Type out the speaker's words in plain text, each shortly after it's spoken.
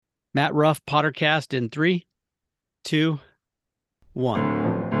Matt Ruff, Pottercast in three, two, one.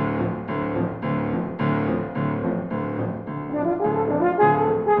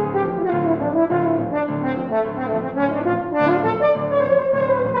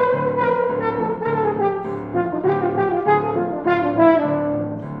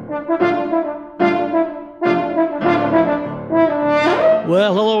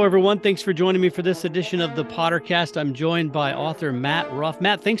 Well, hello everyone. Thanks for joining me for this edition of the Pottercast. I'm joined by author Matt Ruff.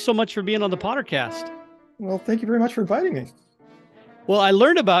 Matt, thanks so much for being on the Pottercast. Well, thank you very much for inviting me. Well, I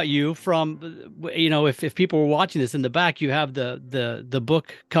learned about you from, if people were watching this in the back, you have the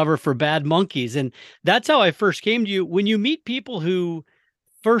book cover for Bad Monkeys, and that's how I first came to you. When you meet people who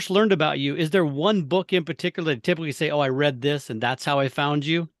first learned about you, is there one book in particular that typically say, "Oh, I read this, and that's how I found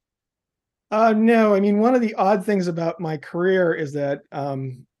you"? No, I mean, one of the odd things about my career is that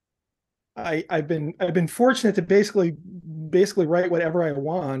I've been fortunate to basically write whatever I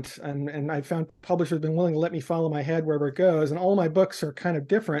want, and I found publishers have been willing to let me follow my head wherever it goes, and all my books are kind of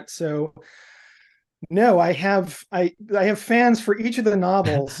different. So no, I have fans for each of the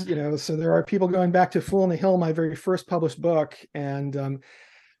novels, so there are people going back to Fool on the Hill, my very first published book, and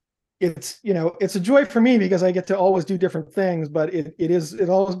it's a joy for me because I get to always do different things, but it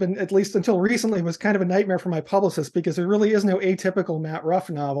always been, at least until recently, was kind of a nightmare for my publicist because there really is no atypical Matt Ruff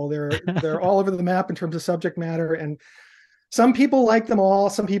novel. They're all over the map in terms of subject matter, and some people like them all.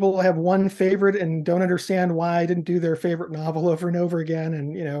 Some people have one favorite and don't understand why I didn't do their favorite novel over and over again.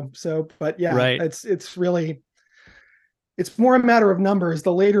 And but yeah, Right. it's more a matter of numbers.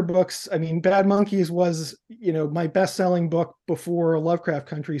 The later books, I mean, Bad Monkeys was, my best-selling book before Lovecraft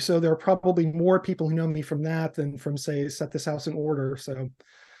Country. So there are probably more people who know me from that than from, say, Set This House in Order. So,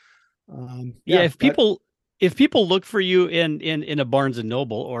 Yeah, yeah, but if people look for you in a Barnes and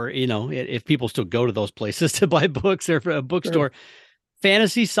Noble, or if people still go to those places to buy books, or for a sure. bookstore,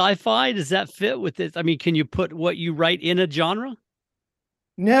 fantasy, sci-fi, does that fit with it? I mean, can you put what you write in a genre?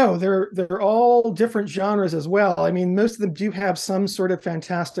 No, they're all different genres as well. I mean, most of them do have some sort of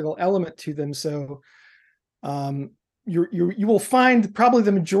fantastical element to them. So, um, you will find probably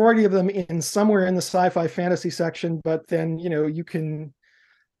the majority of them in somewhere in the sci-fi fantasy section, but then you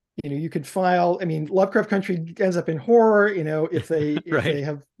could file. I mean, Lovecraft Country ends up in horror. If they Right.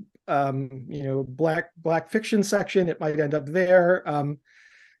 have black fiction section, it might end up there.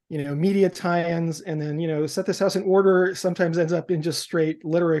 Media tie-ins, and then Set This House in Order sometimes ends up in just straight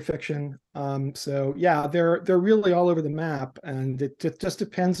literary fiction. So yeah, they're really all over the map, and it just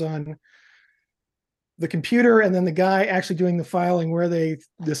depends on the computer and then the guy actually doing the filing where they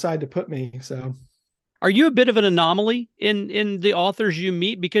decide to put me. So Are you a bit of an anomaly in the authors you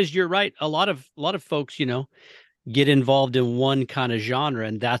meet? Because you're right, a lot of folks, get involved in one kind of genre,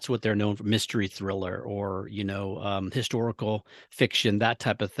 and that's what they're known for: mystery thriller, or historical fiction, that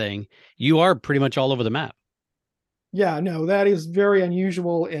type of thing. You are pretty much all over the map. yeah, no, that is very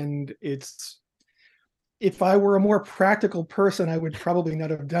unusual, and it's if I were a more practical person, I would probably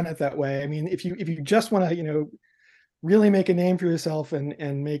not have done it that way. I mean, if you just want to, really make a name for yourself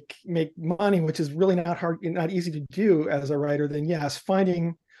and make money, which is really not hard, not easy to do as a writer, then yes,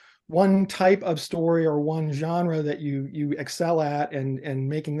 finding one type of story or one genre that you excel at and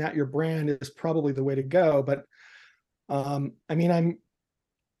making that your brand is probably the way to go. But I mean, I'm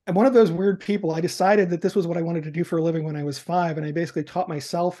one of those weird people. I decided that this was what I wanted to do for a living when I was 5, and I basically taught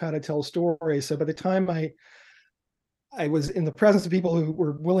myself how to tell stories. So by the time I was in the presence of people who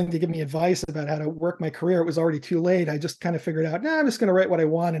were willing to give me advice about how to work my career, it was already too late. I just kind of figured out, nah, I'm just going to write what I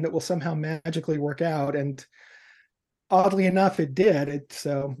want and it will somehow magically work out. And oddly enough, it did.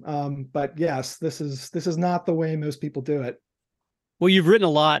 But yes, this is not the way most people do it. Well, you've written a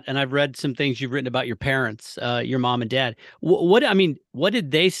lot, and I've read some things you've written about your parents, your mom and dad. I mean, what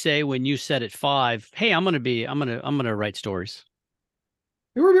did they say when you said at 5, "Hey, I'm gonna write stories"?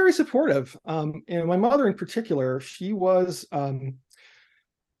 They were very supportive. And my mother in particular, she was,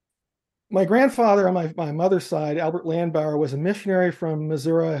 my grandfather on my mother's side, Albert Landbauer, was a missionary from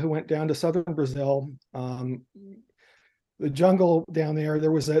Missouri who went down to southern Brazil. The jungle down there,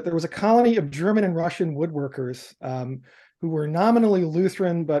 there was a colony of German and Russian woodworkers, who were nominally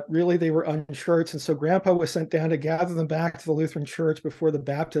Lutheran, but really they were unchurched. And so Grandpa was sent down to gather them back to the Lutheran church before the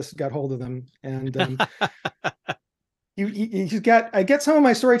Baptists got hold of them. And he's got I get some of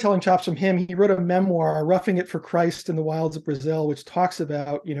my storytelling chops from him. He wrote a memoir, Roughing It for Christ in the Wilds of Brazil, which talks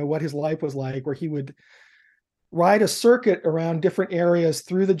about what his life was like, where he would ride a circuit around different areas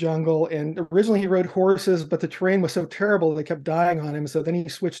through the jungle. And originally he rode horses, but the terrain was so terrible they kept dying on him. So then he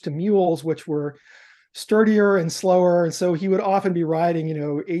switched to mules, which were sturdier and slower. And so he would often be riding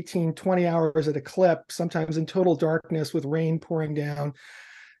 18, 20 hours at a clip, sometimes in total darkness with rain pouring down.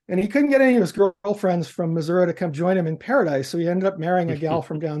 And he couldn't get any of his girlfriends from Missouri to come join him in Paradise. So he ended up marrying a gal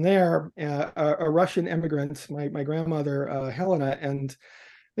from down there, a Russian immigrant, my grandmother, Helena. And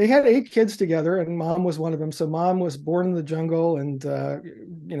they had 8 kids together, and mom was one of them. So mom was born in the jungle and,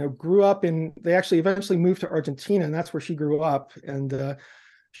 grew up they actually eventually moved to Argentina, and that's where she grew up. And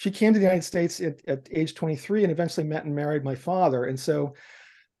she came to the United States at age 23 and eventually met and married my father. And so,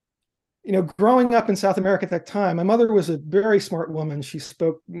 growing up in South America at that time, my mother was a very smart woman. She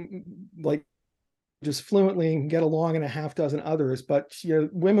spoke like just fluently and get along in a half dozen others, but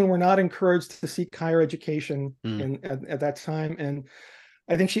women were not encouraged to seek higher education at that time. And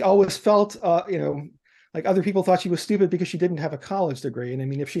I think she always felt, like other people thought she was stupid because she didn't have a college degree. And I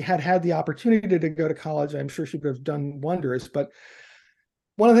mean, if she had had the opportunity to go to college, I'm sure she could have done wonders. But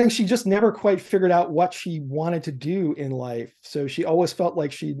one of the things, she just never quite figured out what she wanted to do in life. So she always felt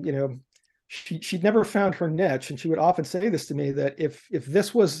like she'd never found her niche. And she would often say this to me, that if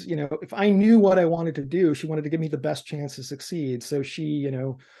this was, if I knew what I wanted to do, she wanted to give me the best chance to succeed. So she,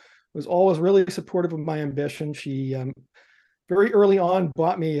 was always really supportive of my ambition. She very early on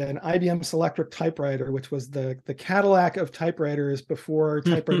bought me an IBM Selectric typewriter, which was the Cadillac of typewriters before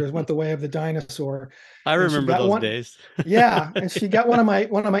typewriters went the way of the dinosaur. I remember those days. Yeah, and she got one of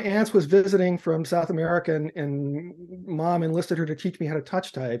my aunts was visiting from South America, and mom enlisted her to teach me how to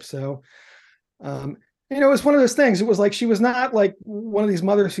touch type. So it was one of those things. It was like she was not like one of these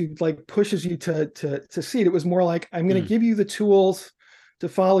mothers who like pushes you to succeed. It was more like, I'm going to give you the tools to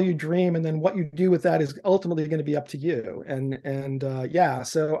follow your dream, and then what you do with that is ultimately going to be up to you. And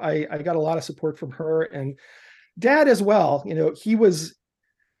so I got a lot of support from her and dad as well.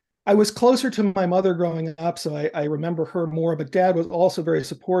 I was closer to my mother growing up, so I remember her more, but dad was also very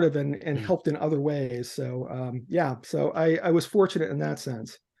supportive and helped in other ways. So so I was fortunate in that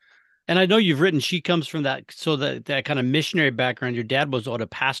sense. And I know you've written, she comes from that kind of missionary background. Your dad was a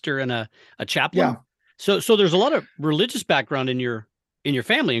pastor and a chaplain. Yeah. So there's a lot of religious background in your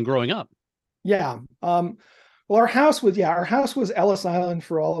family and growing up. Yeah. Well, our house was Ellis Island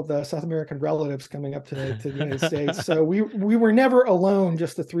for all of the South American relatives coming up to the United States. So we were never alone,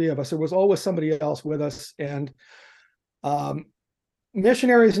 just the three of us. There was always somebody else with us. And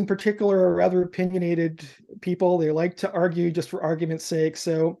missionaries in particular are rather opinionated people. They like to argue just for argument's sake.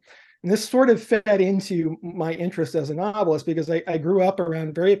 So, and this sort of fed into my interest as a novelist, because I grew up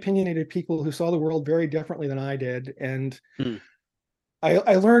around very opinionated people who saw the world very differently than I did. And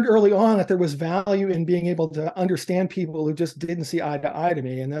I learned early on that there was value in being able to understand people who just didn't see eye to eye to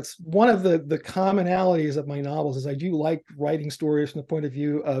me. And that's one of the commonalities of my novels, is I do like writing stories from the point of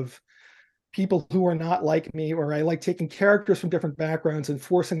view of people who are not like me, or I like taking characters from different backgrounds and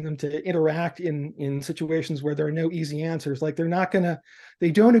forcing them to interact in situations where there are no easy answers. Like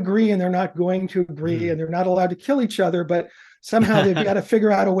they don't agree, and they're not going to agree, and they're not allowed to kill each other, but somehow they've got to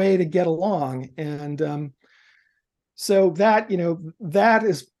figure out a way to get along. And so that, that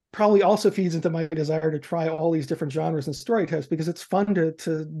is probably also feeds into my desire to try all these different genres and story types, because it's fun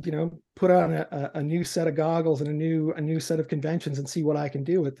to put on a new set of goggles and a new set of conventions and see what I can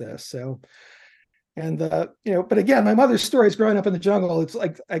do with this. So, and but again, my mother's stories growing up in the jungle, it's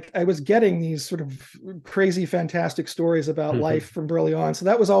like I was getting these sort of crazy, fantastic stories about life from early on. So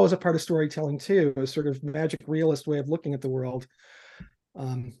that was always a part of storytelling too, a sort of magic realist way of looking at the world.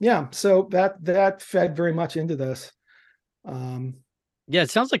 So that fed very much into this. Yeah, it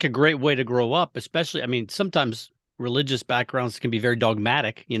sounds like a great way to grow up, especially, I mean, sometimes religious backgrounds can be very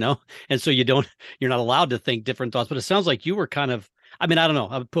dogmatic, and so you're not allowed to think different thoughts, but it sounds like you were kind of, I mean, I don't know,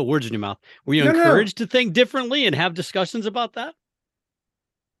 I would put words in your mouth. Were you encouraged to think differently and have discussions about that?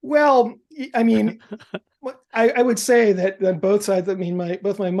 Well, I mean, I would say that on both sides, I mean,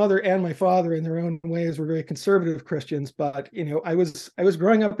 both my mother and my father in their own ways were very conservative Christians, but I was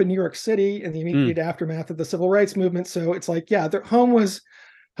growing up in New York City in the immediate aftermath of the civil rights movement. So it's like, yeah, their home was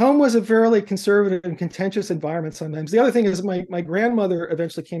a fairly conservative and contentious environment sometimes. The other thing is my grandmother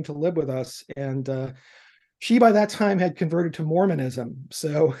eventually came to live with us, and she by that time had converted to Mormonism.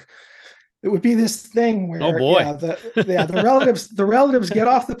 So it would be this thing where the relatives get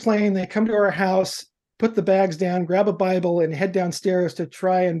off the plane, they come to our house, put the bags down, grab a Bible, and head downstairs to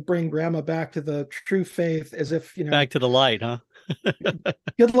try and bring grandma back to the true faith, as if back to the light, huh?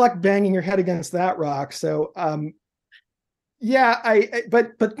 Good luck banging your head against that rock. So but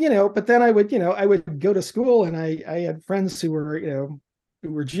then I would go to school, and I had friends who were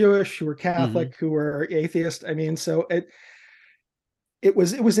Jewish, who were Catholic, who were atheist. I mean, so it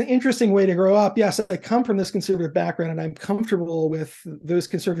was an interesting way to grow up. Yes, I come from this conservative background, and I'm comfortable with those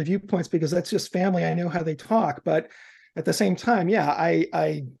conservative viewpoints because that's just family. I know how they talk. But at the same time, yeah,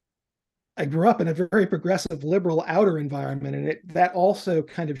 I I grew up in a very progressive liberal outer environment, and that also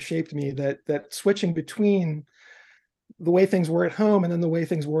kind of shaped me, that switching between the way things were at home and then the way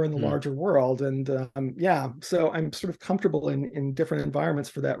things were in the Hmm. larger world. And yeah, so I'm sort of comfortable in different environments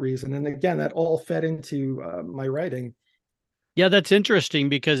for that reason. And again, that all fed into my writing. Yeah, that's interesting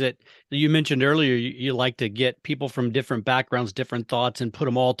because you mentioned earlier you like to get people from different backgrounds, different thoughts, and put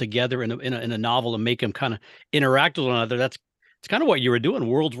them all together in a novel and make them kind of interact with one another. That's it's kind of what you were doing.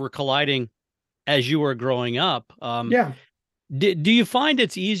 Worlds were colliding as you were growing up. Yeah. Do you find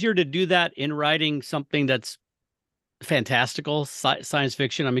it's easier to do that in writing something that's fantastical science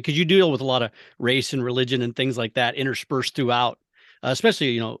fiction? I mean, because you deal with a lot of race and religion and things like that interspersed throughout,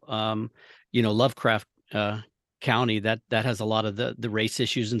 especially Lovecraft County that has a lot of the race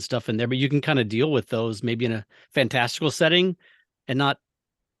issues and stuff in there. But you can kind of deal with those maybe in a fantastical setting and not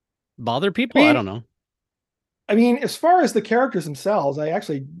bother I people. I don't mean, know. as far as the characters themselves, I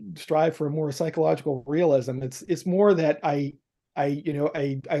actually strive for a more psychological realism. It's more that I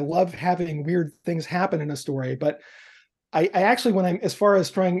love having weird things happen in a story, but I actually, when I'm, as far as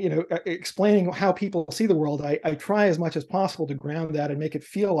trying, explaining how people see the world, I try as much as possible to ground that and make it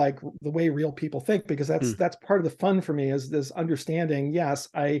feel like the way real people think, because Hmm. that's part of the fun for me, is this understanding. Yes,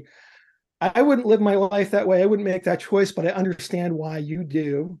 I wouldn't live my life that way. I wouldn't make that choice, but I understand why you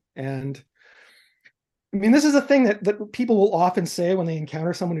do. And I mean, this is a thing that people will often say when they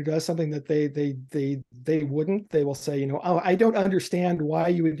encounter someone who does something that they wouldn't. They will say, oh, I don't understand why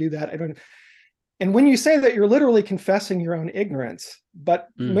you would do that. I don't. And when you say that, you're literally confessing your own ignorance. But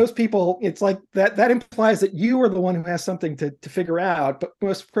Hmm. most people, it's like that implies that you are the one who has something to figure out. But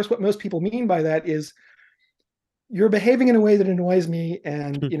of course, what most people mean by that is you're behaving in a way that annoys me.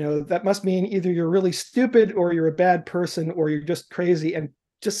 And, that must mean either you're really stupid or you're a bad person or you're just crazy, and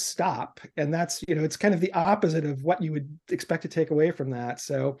just stop. And that's, it's kind of the opposite of what you would expect to take away from that.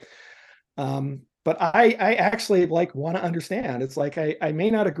 So, but I actually like want to understand. It's like I may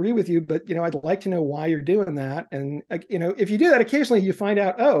not agree with you, but I'd like to know why you're doing that. And if you do that, occasionally you find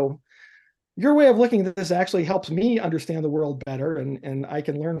out, oh, your way of looking at this actually helps me understand the world better, and I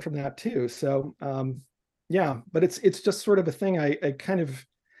can learn from that too. So yeah, but it's just sort of a thing. I kind of,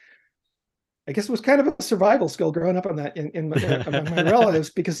 I guess it was kind of a survival skill growing up on that among my relatives,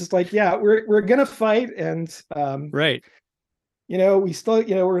 because it's like, yeah, we're gonna fight, and Right. we still,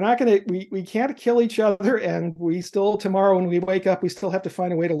 we're not going to, we can't kill each other. And we still, tomorrow when we wake up, we still have to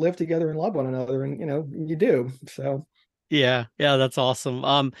find a way to live together and love one another. And, you do. So, Yeah, yeah, that's awesome.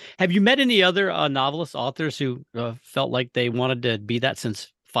 Have you met any other novelist authors who felt like they wanted to be that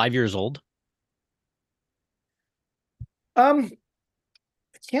since 5 years old? I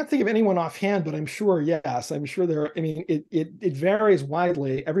can't think of anyone offhand, but I'm sure, yes, I'm sure there, I mean, it varies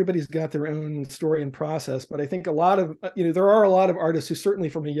widely. Everybody's got their own story and process, but I think a lot of, there are a lot of artists who certainly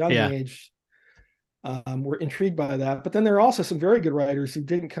from a young Yeah. age were intrigued by that. But then there are also some very good writers who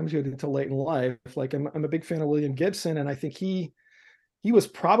didn't come to it until late in life. Like I'm a big fan of William Gibson, and I think he was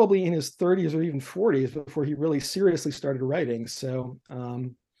probably in his 30s or even 40s before he really seriously started writing. So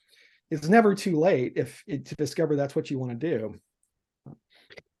it's never too late to discover that's what you want to do.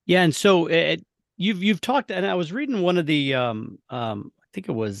 Yeah, and so you've talked, and I was reading one of the I think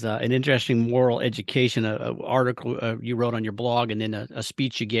it was an interesting moral education article you wrote on your blog, and then a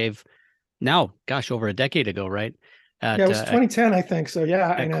speech you gave now, gosh, over a decade ago, right? Yeah, it At was uh, 2010, I think. So yeah,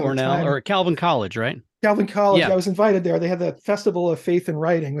 I at know the Cornell or time. at Calvin College, right? Calvin College. Yeah, I was invited there. They had the Festival of Faith and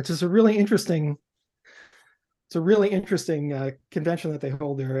Writing, which is a really interesting. It's a really interesting convention that they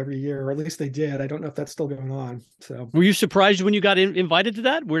hold there every year, or at least they did. I don't know if that's still going on. So were you surprised when you got invited to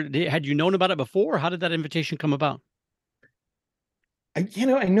that? Where had you known about it before? Or how did that invitation come about? I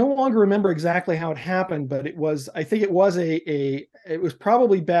no longer remember exactly how it happened, but I think it was it was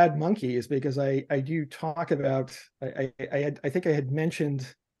probably Bad Monkeys, because I do talk about, I think I had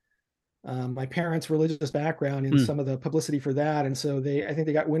mentioned my parents' religious background in Hmm. some of the publicity for that. And so I think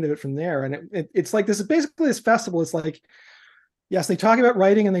they got wind of it from there. And it's like, this is basically this festival. It's like, yes, they talk about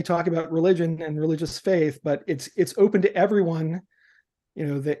writing and they talk about religion and religious faith, but it's open to everyone.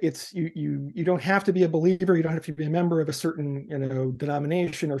 That it's you don't have to be a believer, you don't have to be a member of a certain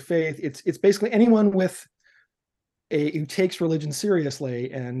denomination or faith. It's basically anyone with who takes religion seriously.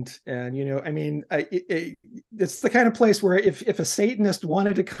 And I mean, it's the kind of place where if a Satanist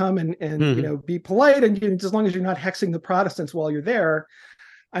wanted to come and Hmm. be polite, and as long as you're not hexing the Protestants while you're there,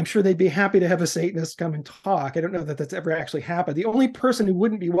 I'm sure they'd be happy to have a Satanist come and talk. I don't know that that's ever actually happened. The only person who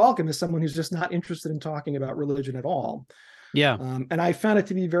wouldn't be welcome is someone who's just not interested in talking about religion at all. Yeah. And I found it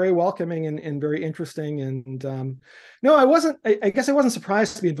to be very welcoming and very interesting. And no, I wasn't. I guess I wasn't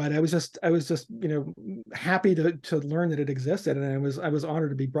surprised to be invited. I was just, happy to learn that it existed, and I was honored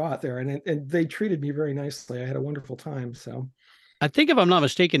to be brought there. And they treated me very nicely. I had a wonderful time. So I think if I'm not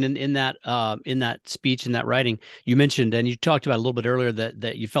mistaken, in that speech, in that writing, you mentioned, and you talked about a little bit earlier,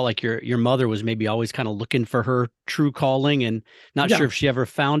 that you felt like your mother was maybe always kind of looking for her true calling and not sure yeah, if she ever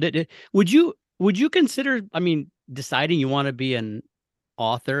found it. Would you consider, I mean, deciding you want to be an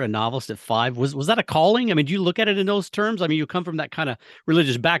author, a novelist at 5, was that a calling? I mean, do you look at it in those terms? I mean, you come from that kind of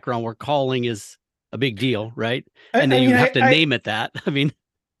religious background where calling is a big deal, right? And I then mean, you have to name it that. I mean,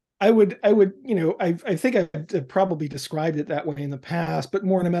 I would, I think I've probably described it that way in the past, but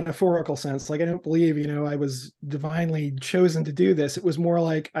more in a metaphorical sense. Like, I don't believe, I was divinely chosen to do this. It was more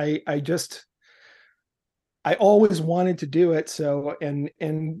like I always wanted to do it. So, and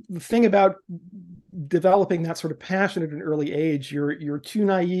the thing about developing that sort of passion at an early age, you're too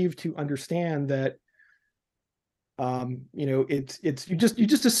naive to understand that it's you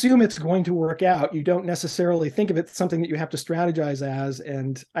just assume it's going to work out. You don't necessarily think of it something that you have to strategize as.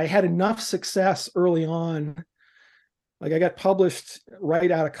 And I had enough success early on. Like, I got published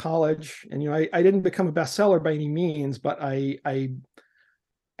right out of college, and I didn't become a bestseller by any means, but I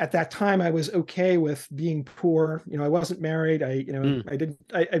at that time I was okay with being poor. I wasn't married. mm.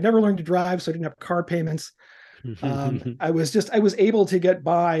 I never learned to drive, so I didn't have car payments. I was able to get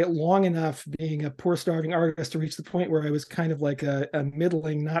by long enough being a poor starving artist to reach the point where I was kind of like a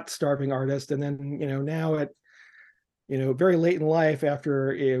middling, not starving artist. And then, now at, very late in life,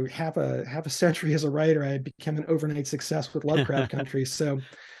 after half a century as a writer, I had become an overnight success with Lovecraft Country. So,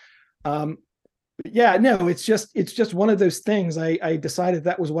 um, yeah, no, it's just one of those things. I decided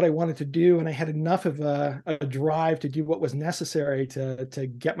that was what I wanted to do, and I had enough of a drive to do what was necessary to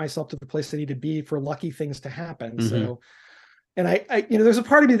get myself to the place I need to be for lucky things to happen. Hmm. So, and there's a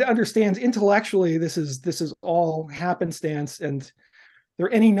part of me that understands intellectually this is all happenstance, and there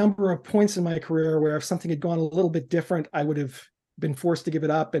are any number of points in my career where if something had gone a little bit different, I would have been forced to give it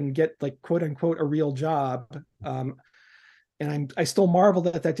up and get, like, quote unquote, a real job. And I still marvel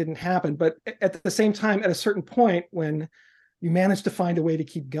that that didn't happen. But at the same time, at a certain point, when you manage to find a way to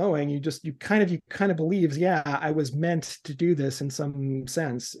keep going, you kind of believes, yeah, I was meant to do this in some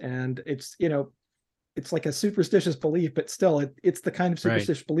sense. And it's like a superstitious belief, but still, it's the kind of Right.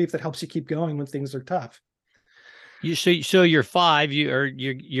 superstitious belief that helps you keep going when things are tough. So you're 5,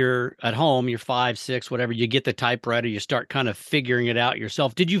 you're at home, you're 5, 6, whatever, you get the typewriter, you start kind of figuring it out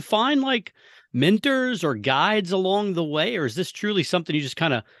yourself. Did you find like mentors or guides along the way, or is this truly something you just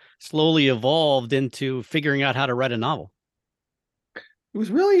kind of slowly evolved into figuring out how to write a novel? It was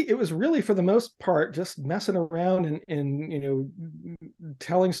really for the most part just messing around and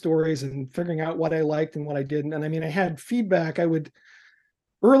telling stories and figuring out what I liked and what I didn't. And I mean, I had feedback.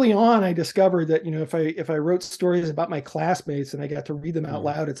 Early on, I discovered that, if I wrote stories about my classmates and I got to read them out Mm.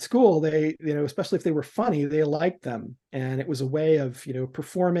 loud at school, they, especially if they were funny, they liked them. And it was a way of,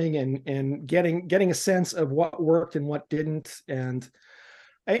 performing and getting a sense of what worked and what didn't. And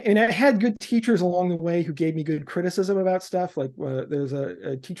I had good teachers along the way who gave me good criticism about stuff. Like, there's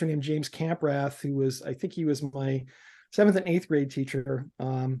a teacher named James Camprath, I think he was my 7th and 8th grade teacher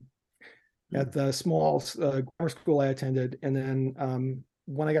at the small grammar school I attended. And then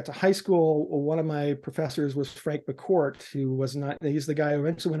when I got to high school, one of my professors was Frank McCourt, he's the guy who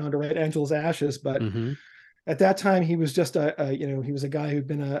eventually went on to write Angela's Ashes. But Hmm. at that time, he was just he was a guy who'd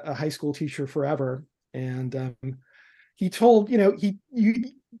been a high school teacher forever. And he told,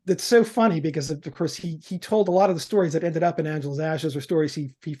 that's so funny because of course he told a lot of the stories that ended up in Angela's Ashes or stories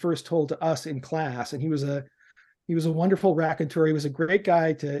he first told to us in class. And he was a wonderful raconteur. He was a great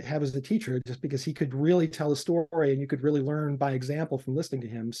guy to have as a teacher, just because he could really tell a story and you could really learn by example from listening to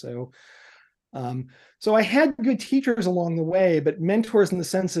him. So I had good teachers along the way, but mentors in the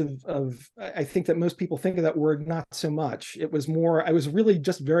sense of I think that most people think of that word, not so much. It was more, I was really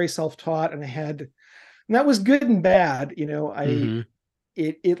just very self-taught, and that was good and bad. Hmm.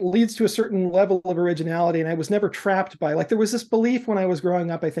 It leads to a certain level of originality, and I was never trapped by, like, there was this belief when I was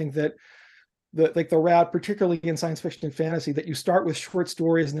growing up, I think, that the route, particularly in science fiction and fantasy, that you start with short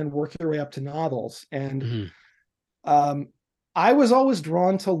stories and then work your way up to novels. And Hmm. um, I was always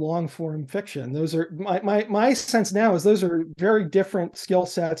drawn to long form fiction. Those are my sense now is those are very different skill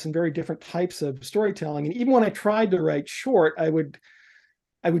sets and very different types of storytelling. And even when I tried to write short, I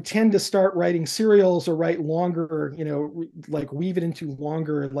would tend to start writing serials or write longer, like weave it into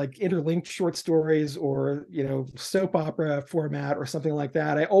longer, like interlinked short stories, or, soap opera format or something like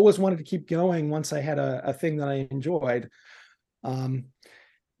that. I always wanted to keep going once I had a thing that I enjoyed. Um,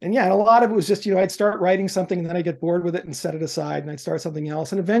 And yeah, and a lot of it was just, I'd start writing something and then I'd get bored with it and set it aside and I'd start something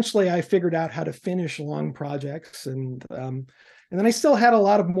else. And eventually I figured out how to finish long projects. And then I still had a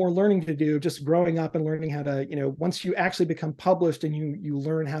lot of more learning to do, just growing up and learning how to, once you actually become published and you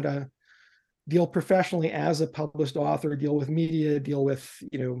learn how to deal professionally as a published author, deal with media, deal with,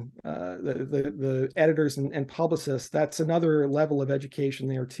 the editors and publicists, that's another level of education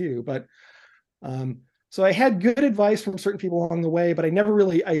there too. But so I had good advice from certain people along the way, but I never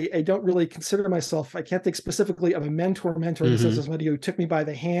really, I don't really consider myself, I can't think specifically of a mentor that says somebody who took me by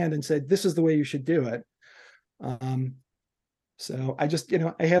the hand and said, this is the way you should do it. So I just,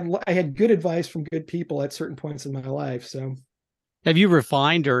 I had good advice from good people at certain points in my life. So Have you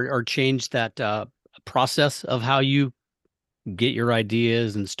refined or changed that process of how you get your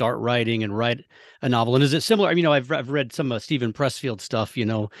ideas and start writing and write a novel? And is it similar? I mean, I've read some Stephen Pressfield stuff,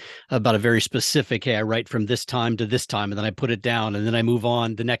 about a very specific, hey, I write from this time to this time, and then I put it down, and then I move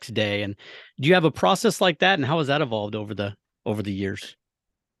on the next day. And do you have a process like that? And how has that evolved over the years?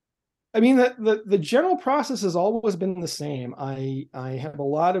 I mean, the general process has always been the same. I have a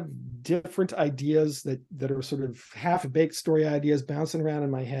lot of different ideas that are sort of half-baked story ideas bouncing around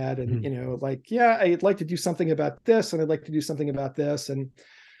in my head. And, like, yeah, I'd like to do something about this, and I'd like to do something about this. And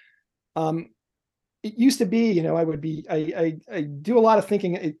it used to be, I do a lot of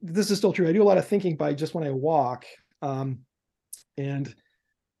thinking. This is still true. I do a lot of thinking by just when I walk. And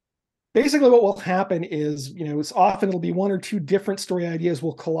basically what will happen is, it's often it'll be one or two different story ideas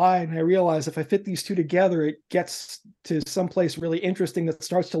will collide. And I realize if I fit these two together, it gets to someplace really interesting that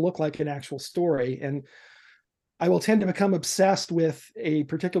starts to look like an actual story. And I will tend to become obsessed with a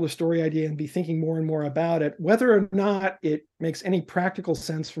particular story idea and be thinking more and more about it, whether or not it makes any practical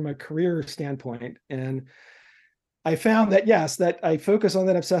sense from a career standpoint. And I found that, yes, that I focus on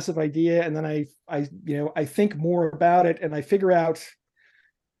that obsessive idea, and then I think more about it, and I figure out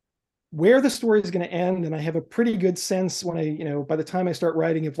where the story is going to end. And I have a pretty good sense when by the time I start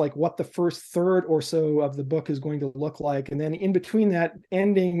writing, of like what the first third or so of the book is going to look like. And then in between that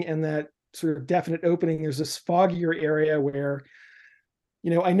ending and that sort of definite opening, there's this foggier area where,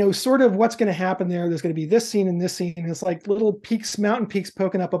 I know sort of what's going to happen there. There's going to be this scene and this scene. And it's like little peaks, mountain peaks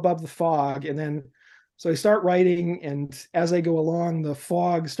poking up above the fog. And then, so I start writing, and as I go along, the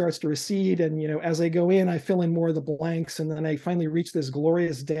fog starts to recede. And, as I go in, I fill in more of the blanks. And then I finally reach this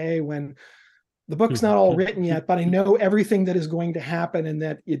glorious day when the book's not all written yet, but I know everything that is going to happen, and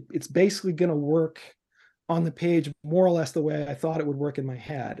that it's basically going to work on the page more or less the way I thought it would work in my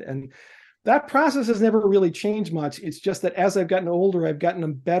head. And that process has never really changed much. It's just that as I've gotten older, I've gotten a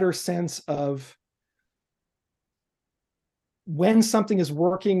better sense of when something is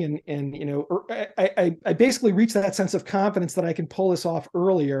working, I basically reach that sense of confidence that I can pull this off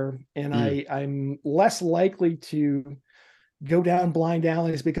earlier, and I'm less likely to go down blind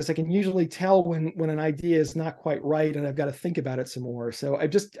alleys, because I can usually tell when an idea is not quite right and I've got to think about it some more. So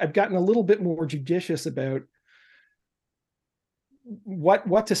I've gotten a little bit more judicious about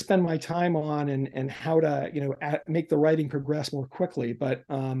what to spend my time on, and how to make the writing progress more quickly.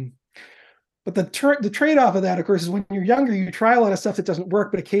 But the trade-off of that, of course, is when you're younger, you try a lot of stuff that doesn't work,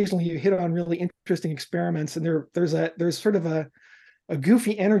 but occasionally you hit on really interesting experiments. And there's sort of a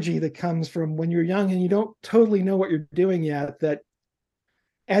goofy energy that comes from when you're young and you don't totally know what you're doing yet, that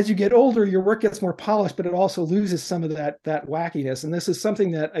as you get older, your work gets more polished, but it also loses some of that wackiness. And this is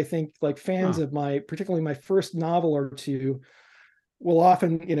something that I think, like, fans of particularly my first novel or two, will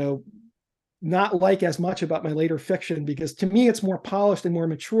often, not like as much about my later fiction, because to me it's more polished and more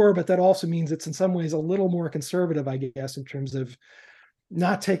mature, but that also means it's in some ways a little more conservative, I guess, in terms of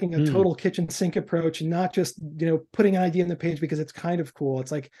not taking a total kitchen sink approach, and not just, putting an idea on the page because it's kind of cool.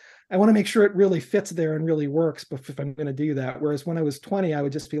 It's like, I want to make sure it really fits there and really works if I'm going to do that. Whereas when I was 20, I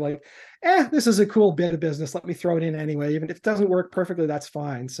would just be like, this is a cool bit of business, let me throw it in anyway. Even if it doesn't work perfectly, that's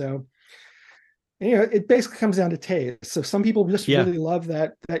fine. So, it basically comes down to taste. So some people just really love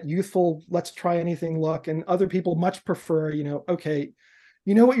that youthful, let's try anything look. And other people much prefer, okay,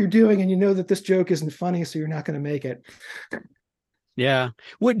 you know what you're doing, and you know that this joke isn't funny, so you're not going to make it. Yeah.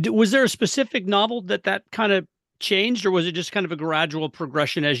 Was there a specific novel that kind of changed, or was it just kind of a gradual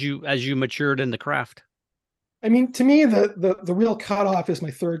progression as you matured in the craft? I mean, to me, the real cutoff is my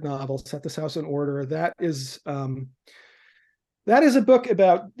third novel, Set This House in Order. That is a book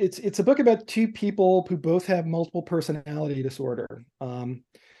about, it's a book about two people who both have multiple personality disorder.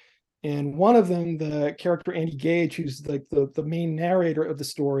 And one of them, the character Andy Gage, who's like the main narrator of the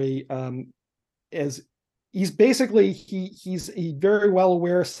story, he's basically he's a very well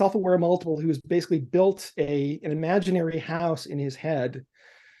aware, self-aware multiple who's basically built an imaginary house in his head,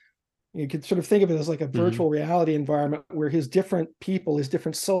 You could sort of think of it as like a Hmm. virtual reality environment where his different people, his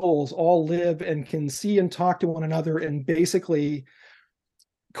different souls all live and can see and talk to one another and basically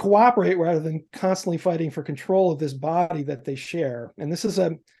cooperate rather than constantly fighting for control of this body that they share. And this is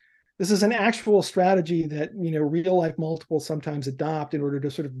an actual strategy that real life multiples sometimes adopt in order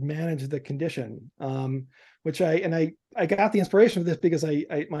to sort of manage the condition. Which I got the inspiration of this because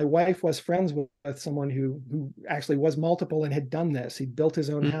my wife was friends with someone who actually was multiple and had done this. He built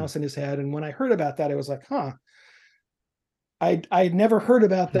his own Hmm. house in his head, and when I heard about that, I was like, huh. I'd never heard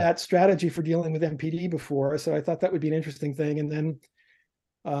about that strategy for dealing with MPD before, so I thought that would be an interesting thing. And then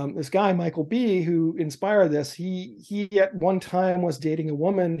this guy Michael B, who inspired this, he at one time was dating a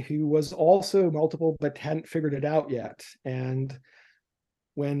woman who was also multiple but hadn't figured it out yet. And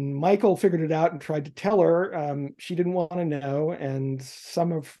when Michael figured it out and tried to tell her, she didn't want to know. And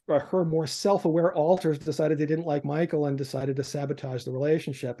some of her more self-aware alters decided they didn't like Michael and decided to sabotage the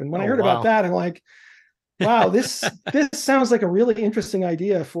relationship. And when I Oh, heard about wow. that, I'm like, wow, this sounds like a really interesting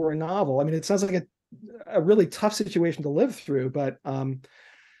idea for a novel. I mean, it sounds like a really tough situation to live through, but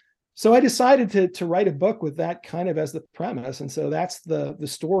so I decided to write a book with that kind of as the premise. And so that's the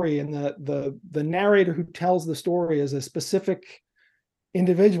story. And the narrator who tells the story is a specific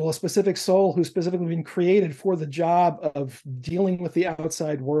individual, a specific soul who's specifically been created for the job of dealing with the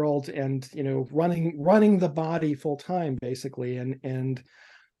outside world and running the body full time, basically. And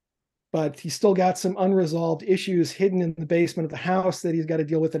but he's still got some unresolved issues hidden in the basement of the house that he's got to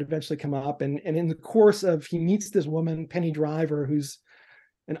deal with that eventually come up. And in the course of, he meets this woman, Penny Driver, who's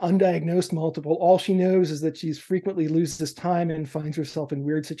an undiagnosed multiple. All she knows is that she's frequently loses time and finds herself in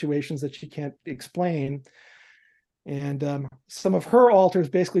weird situations that she can't explain. And some of her alters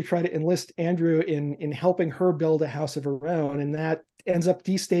basically try to enlist Andrew in helping her build a house of her own, and that ends up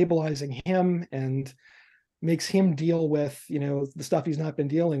destabilizing him and makes him deal with the stuff he's not been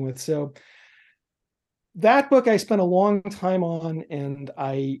dealing with. So that book I spent a long time on, and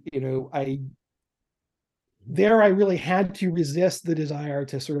I really had to resist the desire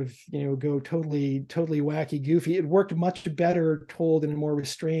to sort of go totally wacky goofy. It worked much better told in a more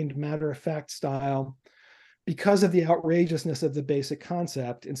restrained matter of fact style because of the outrageousness of the basic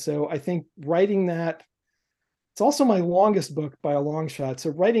concept. And so I think writing that, it's also my longest book by a long shot,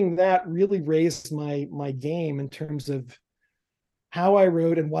 so writing that really raised my game in terms of how I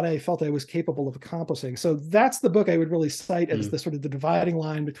wrote and what I felt I was capable of accomplishing. So that's the book I would really cite as Mm. the sort of the dividing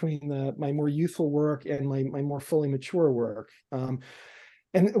line between my more youthful work and my more fully mature work.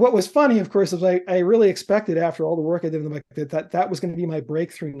 And what was funny, of course, is I really expected after all the work I did in the book that was going to be my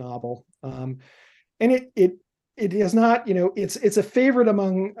breakthrough novel. And it is not, it's a favorite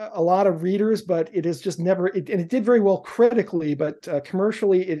among a lot of readers, but it is just never, and it did very well critically, but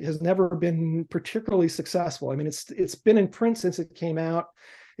commercially it has never been particularly successful. I mean, it's been in print since it came out.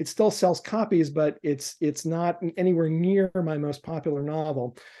 It still sells copies, but it's not anywhere near my most popular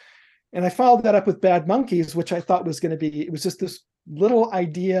novel. And I followed that up with Bad Monkeys, which I thought was going to be, it was just this little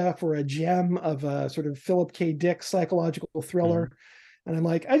idea for a gem of a sort of Philip K. Dick psychological thriller. Mm. And I'm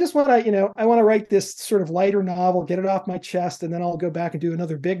like, I just want to, I want to write this sort of lighter novel, get it off my chest, and then I'll go back and do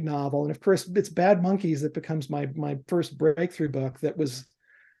another big novel. And of course, it's Bad Monkeys that becomes my first breakthrough book that was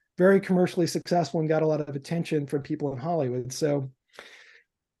very commercially successful and got a lot of attention from people in Hollywood. So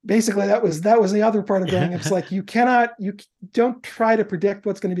basically that was the other part of growing up. It's like you don't try to predict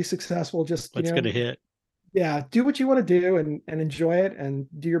what's going to be successful. Just, What's going to hit? yeah, do what you want to do and enjoy it and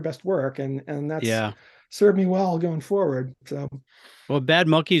do your best work. And that's Yeah. served me well going forward. So Well, Bad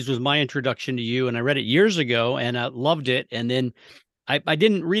Monkeys was my introduction to you, and I read it years ago, and I loved it. And then I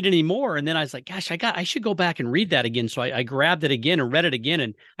didn't read any more, and then I was like, gosh, I should go back and read that again. So I grabbed it again and read it again.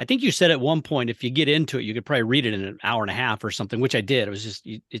 And I think you said at one point, if you get into it, you could probably read it in an hour and a half or something, which I did. It was just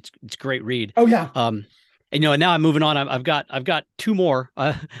it's a great read. oh yeah. Um, and now I'm moving on. I've got two more.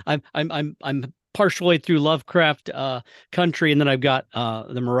 I'm partially through Lovecraft Country, and then I've got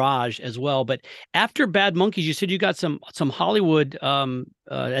the Mirage as well. But after Bad Monkeys, you said you got some Hollywood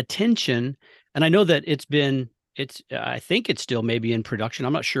attention, and I know that it's I think it's still maybe in production.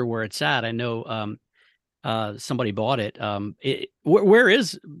 I'm not sure where it's at. I know somebody bought it. Where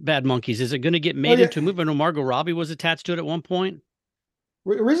is Bad Monkeys? Is it going to get Oh made yeah. into a movie? I know Margot Robbie was attached to it at one point.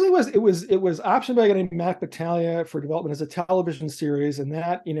 Originally it was optioned by a guy named Mac Battaglia for development as a television series, and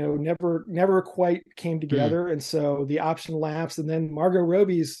that never quite came Hmm. together, and so the option lapsed. And then Margot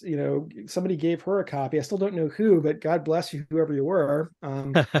Robbie's, somebody gave her a copy. I still don't know who, but God bless you, whoever you were.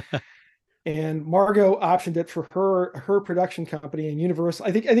 And Margot optioned it for her production company and Universal.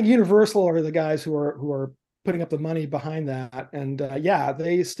 I think Universal are the guys who are putting up the money behind that. And yeah,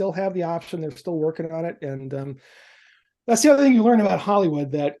 they still have the option. They're still working on it. And that's the other thing you learn about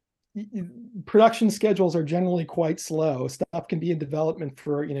Hollywood, that production schedules are generally quite slow. Stuff can be in development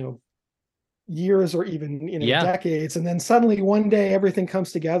for, years or even, Yeah. decades. And then suddenly one day everything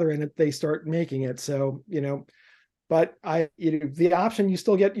comes together and they start making it. So, but the option, you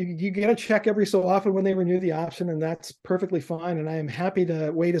still get, you get a check every so often when they renew the option, and that's perfectly fine. And I am happy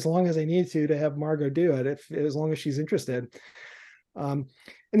to wait as long as I need to have Margot do it, as long as she's interested. And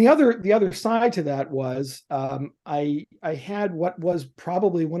the other side to that was, I had what was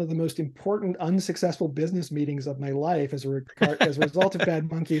probably one of the most important unsuccessful business meetings of my life as a result of Bad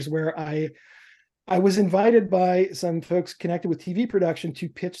Monkeys, where I was invited by some folks connected with TV production to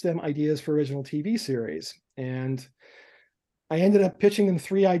pitch them ideas for original TV series. And I ended up pitching them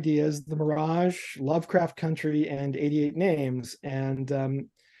 3 ideas: The Mirage, Lovecraft Country, and 88 Names. And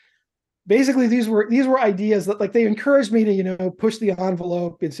basically these were ideas that, like, they encouraged me to push the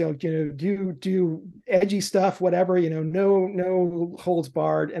envelope and say, do edgy stuff, whatever, no holds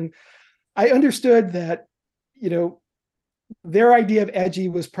barred. And I understood that, their idea of edgy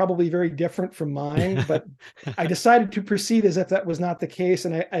was probably very different from mine, but I decided to proceed as if that was not the case.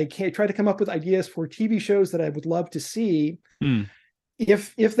 And I tried to come up with ideas for TV shows that I would love to see,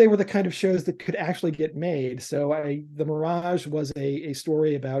 if they were the kind of shows that could actually get made. So The Mirage was a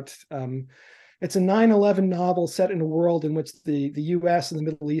story about, it's a 9/11 novel set in a world in which the US and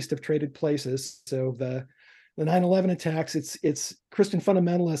the Middle East have traded places. So the 9/11 attacks, it's Christian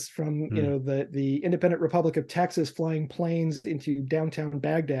fundamentalists from the Independent Republic of Texas flying planes into downtown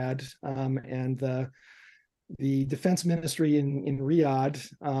Baghdad, and the defense ministry in Riyadh,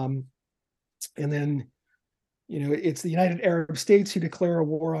 and then it's the United Arab States who declare a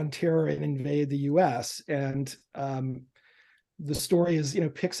war on terror and invade the US. And the story is,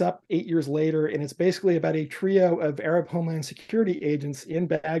 picks up 8 years later, and it's basically about a trio of Arab Homeland Security agents in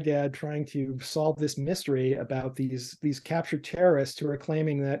Baghdad trying to solve this mystery about these captured terrorists who are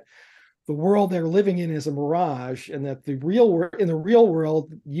claiming that the world they're living in is a mirage, and that in the real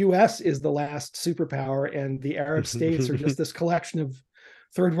world, US is the last superpower, and the Arab states are just this collection of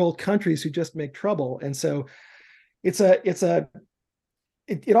third world countries who just make trouble. And so it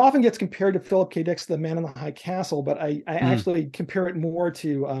often gets compared to Philip K. Dick's The Man in the High Castle, but I actually compare it more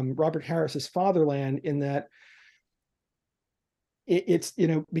to Robert Harris's Fatherland, in that it's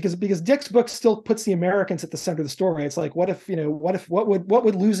because Dick's book still puts the Americans at the center of the story. It's like, what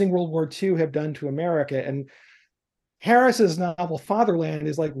would losing World War II have done to America? And Harris's novel Fatherland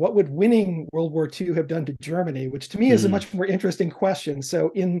is like, what would winning World War II have done to Germany? Which to me is a much more interesting question.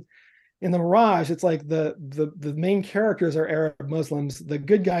 So in The Mirage, it's like the main characters are Arab Muslims, the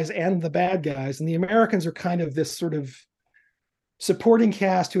good guys and the bad guys, and the Americans are kind of this sort of supporting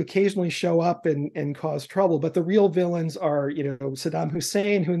cast who occasionally show up and cause trouble. But the real villains are, Saddam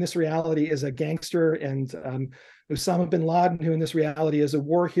Hussein, who in this reality is a gangster, and Osama bin Laden, who in this reality is a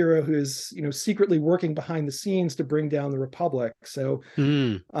war hero who is, secretly working behind the scenes to bring down the Republic. So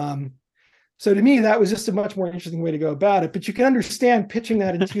So to me, that was just a much more interesting way to go about it. But you can understand pitching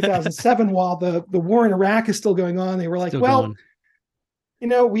that in 2007 while the war in Iraq is still going on. They were like,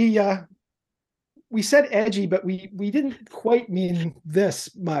 we said edgy, but we didn't quite mean this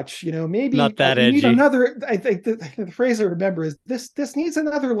much. Maybe not that we edgy. need another. I think the phrase I remember is this needs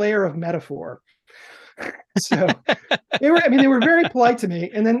another layer of metaphor. So they were very polite to me.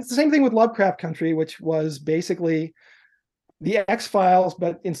 And then it's the same thing with Lovecraft Country, which was basically the X-Files,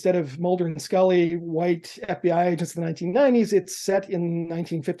 but instead of Mulder and Scully, white FBI agents in the 1990s, it's set in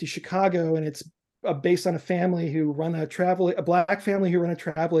 1950 Chicago, and it's based on a family who run a black family who run a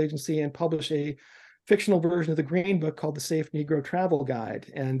travel agency and publish a fictional version of the Green Book called The Safe Negro Travel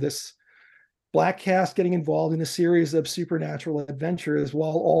Guide. And this black cast getting involved in a series of supernatural adventures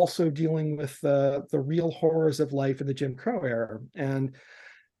while also dealing with the real horrors of life in the Jim Crow era. And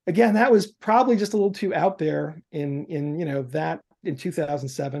again, that was probably just a little too out there in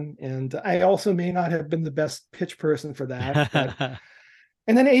 2007. And I also may not have been the best pitch person for that. But,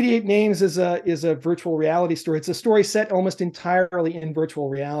 and then 88 Names is a virtual reality story. It's a story set almost entirely in virtual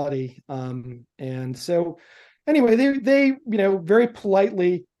reality. And so anyway, they very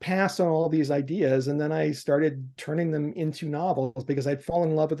politely passed on all these ideas. And then I started turning them into novels because I'd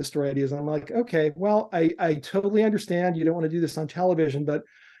fallen in love with the story ideas. And I'm like, okay, well, I totally understand you don't want to do this on television, but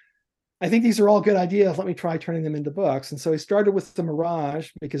I think these are all good ideas. Let me try turning them into books. And so I started with The Mirage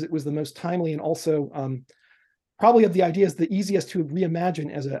because it was the most timely and also probably of the ideas the easiest to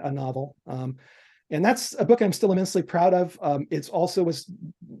reimagine as a novel. And that's a book I'm still immensely proud of. It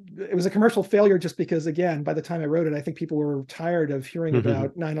was a commercial failure just because, again, by the time I wrote it, I think people were tired of hearing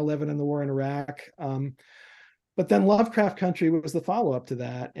about 9/11 and the war in Iraq. But then Lovecraft Country was the follow-up to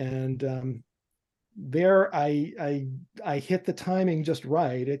that. And there I hit the timing just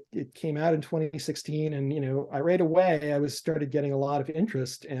right. It came out in 2016, and I right away I was started getting a lot of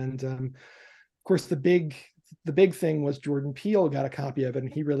interest, and of course the big thing was Jordan Peele got a copy of it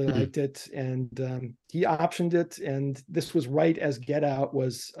and he really liked it, and he optioned it, and this was right as Get Out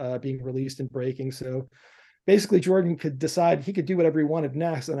was being released and breaking. So basically Jordan could decide he could do whatever he wanted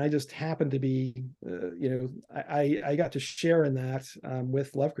next, and I just happened to be I got to share in that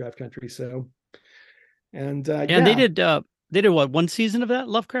with Lovecraft Country. So and And they did what, one season of that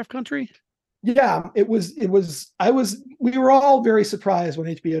Lovecraft Country? yeah, we were all very surprised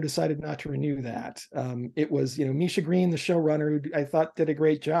when HBO decided not to renew that. It was, Misha Green, the showrunner, who I thought did a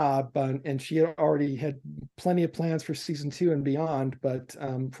great job, and she had already had plenty of plans for season 2 and beyond, but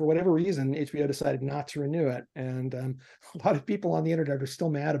for whatever reason HBO decided not to renew it, and a lot of people on the internet are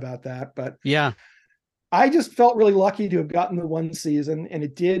still mad about that. But Yeah. I just felt really lucky to have gotten the one season, and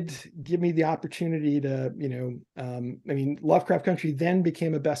it did give me the opportunity to, Lovecraft Country then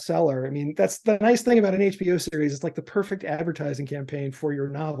became a bestseller. I mean, that's the nice thing about an HBO series. It's like the perfect advertising campaign for your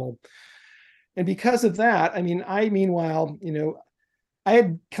novel. And because of that, meanwhile, I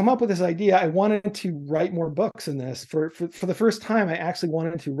had come up with this idea. I wanted to write more books in this. For the first time, I actually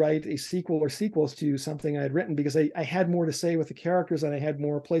wanted to write a sequel or sequels to something I had written, because I had more to say with the characters, and I had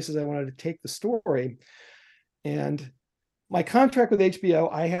more places I wanted to take the story. And my contract with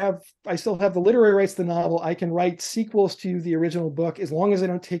HBO, I still have the literary rights to the novel. I can write sequels to the original book as long as I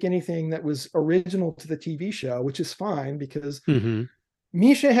don't take anything that was original to the TV show, which is fine, because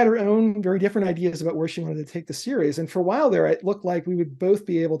Misha had her own very different ideas about where she wanted to take the series. And for a while there, it looked like we would both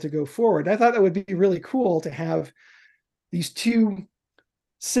be able to go forward. I thought that would be really cool to have these two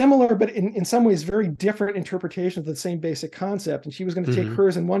similar, but in some ways very different interpretations of the same basic concept. And she was going to take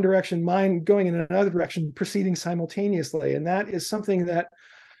hers in one direction, mine going in another direction, proceeding simultaneously. And that is something that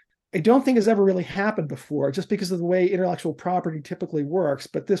I don't think has ever really happened before, just because of the way intellectual property typically works.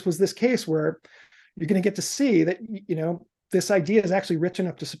 But this was this case where you're going to get to see that, this idea is actually rich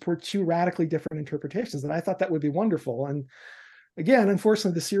enough to support two radically different interpretations. And I thought that would be wonderful. And again,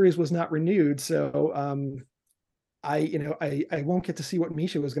 unfortunately, the series was not renewed. So I won't get to see what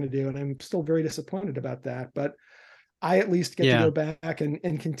Misha was going to do, and I'm still very disappointed about that. But I at least get to go back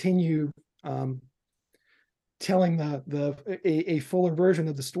and continue telling a fuller version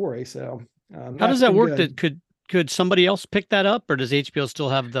of the story. So how does that work? That could somebody else pick that up, or does HBO still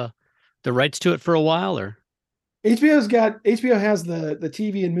have the rights to it for a while? Or HBO has the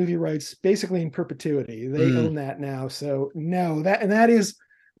TV and movie rights basically in perpetuity. They own that now. So no, that is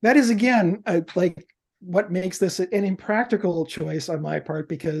again like what makes this an impractical choice on my part,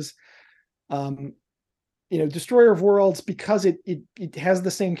 because Destroyer of Worlds, because it has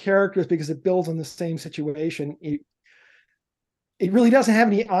the same characters, because it builds on the same situation, it really doesn't have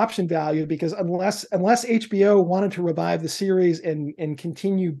any option value, because unless HBO wanted to revive the series and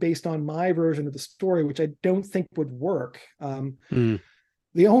continue based on my version of the story, which I don't think would work.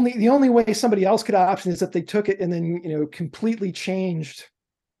 The only way somebody else could option is if they took it and then completely changed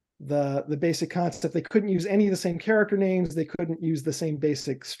the basic concept. They couldn't use any of the same character names. They couldn't use the same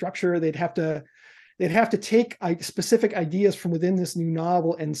basic structure. They'd have to take specific ideas from within this new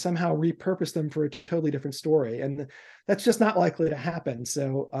novel and somehow repurpose them for a totally different story. And that's just not likely to happen.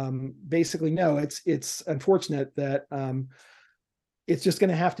 So basically, no, it's unfortunate that it's just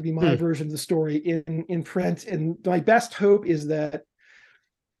going to have to be my version of the story in print. And my best hope is that,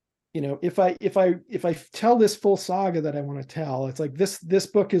 if I tell this full saga that I want to tell, it's like this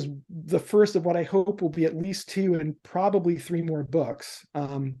book is the first of what I hope will be at least 2 and probably 3 more books.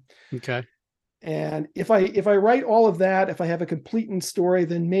 Okay. And if I write all of that, if I have a complete story,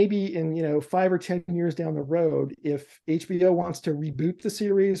 then maybe in 5 or 10 years down the road, if HBO wants to reboot the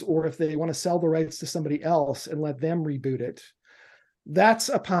series, or if they want to sell the rights to somebody else and let them reboot it, that's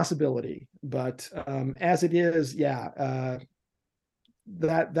a possibility. But as it is, that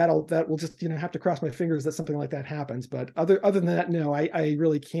will just have to cross my fingers that something like that happens. But other than that, no, I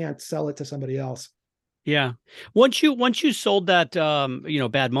really can't sell it to somebody else. Yeah. Once you sold that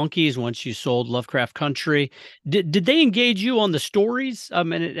Bad Monkeys, once you sold Lovecraft Country, did they engage you on the stories? I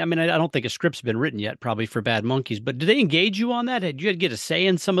don't think a script's been written yet, probably, for Bad Monkeys, but did they engage you on that? Did you get a say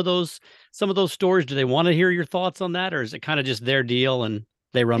in some of those stories? Do they want to hear your thoughts on that, or is it kind of just their deal and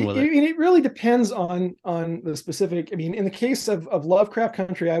they run with it? It really depends on the specific. In the case of Lovecraft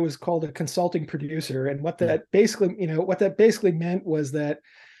Country, I was called a consulting producer, and what that basically meant was that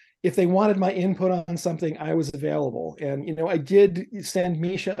if they wanted my input on something, I was available. And I did send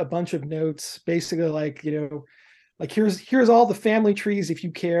Misha a bunch of notes, basically like here's all the family trees if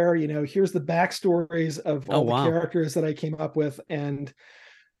you care. Here's the backstories of all the characters that I came up with, and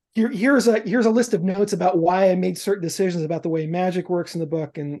here's a list of notes about why I made certain decisions about the way magic works in the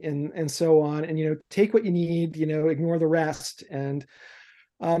book, and so on. And take what you need, ignore the rest.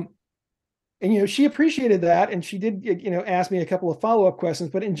 Um, and she appreciated that, and she did ask me a couple of follow-up questions.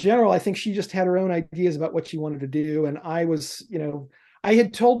 But in general, I think she just had her own ideas about what she wanted to do, and I was, I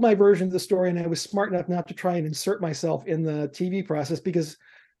had told my version of the story, and I was smart enough not to try and insert myself in the TV process because,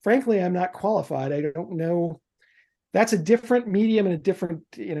 frankly, I'm not qualified. I don't know. That's a different medium and a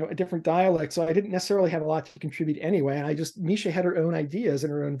different dialect. So I didn't necessarily have a lot to contribute anyway. And Misha had her own ideas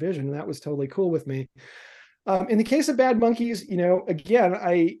and her own vision, and that was totally cool with me. In the case of Bad Monkeys, again,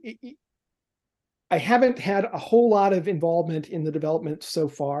 I haven't had a whole lot of involvement in the development so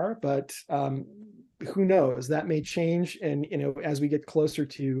far, but who knows? That may change. And as we get closer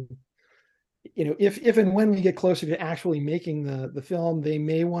to, if and when we get closer to actually making the film, they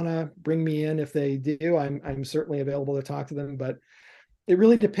may want to bring me in. If they do, I'm certainly available to talk to them. But it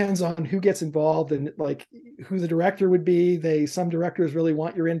really depends on who gets involved and like who the director would be. Some directors really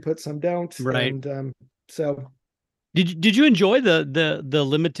want your input, some don't. Right. And so Did you enjoy the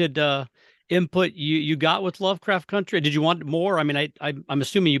limited input you got with Lovecraft Country? Did you want more? I mean, I'm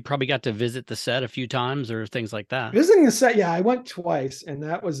assuming you probably got to visit the set a few times or things like that. visiting the set, yeah, I went twice, and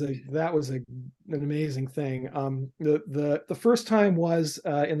that was an amazing thing. The first time was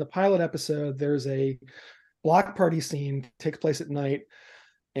in the pilot episode. There's a block party scene, takes place at night,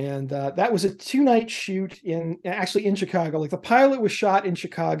 and that was a 2-night shoot in Chicago. Like the pilot was shot in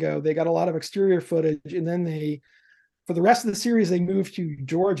Chicago. They got a lot of exterior footage, and then for the rest of the series, they moved to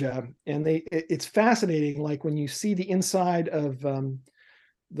Georgia, and it's fascinating. Like when you see the inside of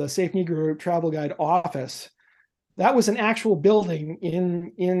the Safe Negro Travel Guide office, that was an actual building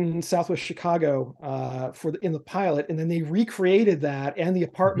in Southwest Chicago in the pilot, and then they recreated that and the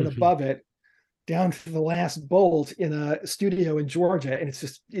apartment above it down to the last bolt in a studio in Georgia, and it's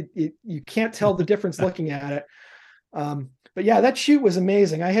just you can't tell the difference looking at it. But yeah, that shoot was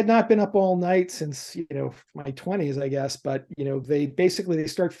amazing. I had not been up all night since my 20s, I guess. But they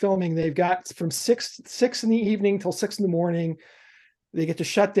start filming. They've got from six in the evening till 6 in the morning. They get to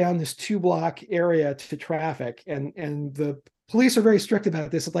shut down this 2-block area to traffic, and the police are very strict about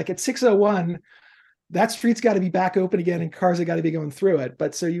this. It's like at 6:01, that street's got to be back open again, and cars have got to be going through it.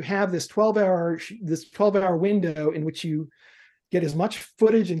 But so you have this 12-hour window in which you get as much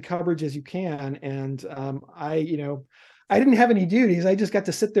footage and coverage as you can. And I didn't have any duties. I just got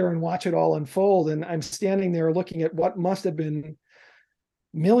to sit there and watch it all unfold. And I'm standing there looking at what must have been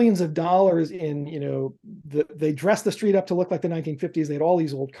millions of dollars in, they dressed the street up to look like the 1950s. They had all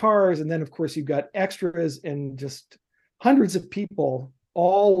these old cars. And then, of course, you've got extras and just hundreds of people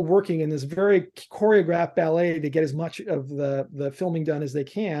all working in this very choreographed ballet to get as much of the filming done as they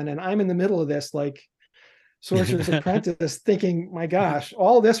can. And I'm in the middle of this, like, Sorcerer's Apprentice, thinking, my gosh,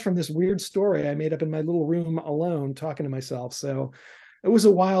 all this from this weird story I made up in my little room alone talking to myself. So it was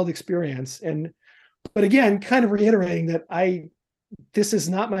a wild experience. But again, kind of reiterating that this is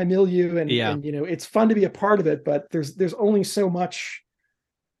not my milieu, and it's fun to be a part of it, but there's only so much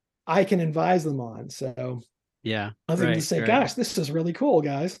I can advise them on. So yeah, other than to say, gosh, this is really cool,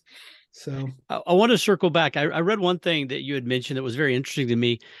 guys. So I want to circle back. I read one thing that you had mentioned that was very interesting to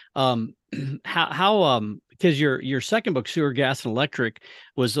me. How because your second book, Sewer, Gas, and Electric,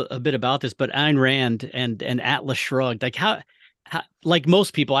 was a bit about this, but Ayn Rand and Atlas Shrugged, like how like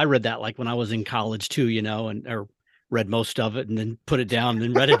most people, I read that like when I was in college too, or read most of it and then put it down and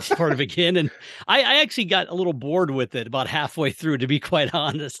then read it part of it again. And I actually got a little bored with it about halfway through, to be quite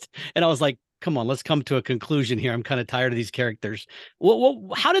honest. And I was like, come on, let's come to a conclusion here. I'm kind of tired of these characters.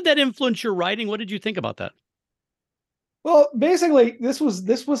 How did that influence your writing? What did you think about that? Well, basically, this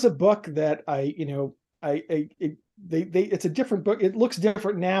was a book that it's a different book. It looks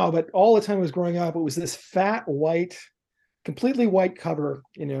different now, but all the time I was growing up, it was this fat white, completely white cover,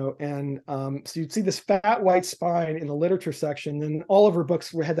 and so you'd see this fat white spine in the literature section, and all of her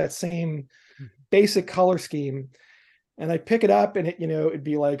books had that same basic color scheme. And I'd pick it up, and it'd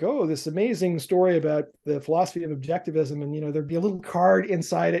be like, oh, this amazing story about the philosophy of objectivism. And, there'd be a little card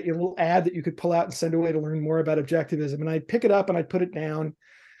inside it, a little ad that you could pull out and send away to learn more about objectivism. And I'd pick it up and I'd put it down.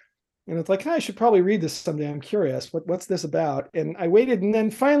 And it's like, I should probably read this someday. I'm curious. What's this about? And I waited. And then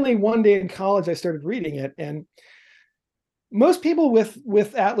finally, one day in college, I started reading it. And most people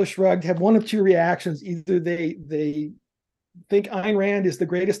with Atlas Shrugged have one of two reactions. Either they think Ayn Rand is the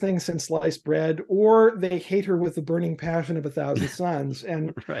greatest thing since sliced bread, or they hate her with the burning passion of 1,000 suns.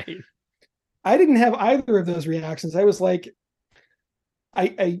 And right. I didn't have either of those reactions. I was like,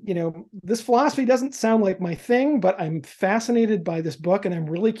 this philosophy doesn't sound like my thing, but I'm fascinated by this book, and I'm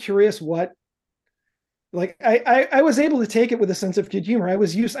really curious what like I was able to take it with a sense of good humor.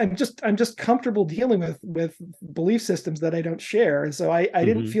 I'm just comfortable dealing with belief systems that I don't share. And so I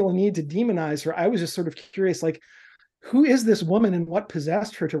didn't Hmm. feel a need to demonize her. I was just sort of curious, like, who is this woman and what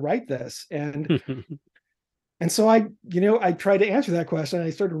possessed her to write this? And so I tried to answer that question.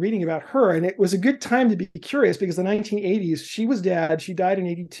 I started reading about her, and it was a good time to be curious because the 1980s, she was dead. She died in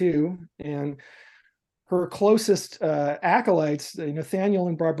 82, and her closest acolytes, Nathaniel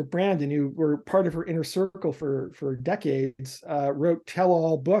and Barbara Brandon, who were part of her inner circle for decades, wrote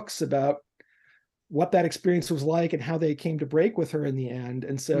tell-all books about what that experience was like and how they came to break with her in the end.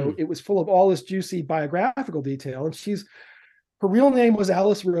 And so it was full of all this juicy biographical detail. And her real name was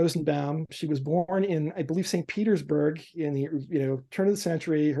Alice Rosenbaum. She was born in, I believe, St. Petersburg in the turn of the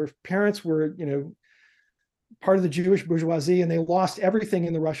century. Her parents were part of the Jewish bourgeoisie, and they lost everything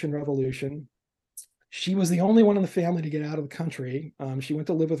in the Russian Revolution. She was the only one in the family to get out of the country. She went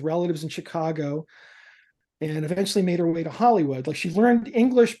to live with relatives in Chicago and eventually made her way to Hollywood. Like, she learned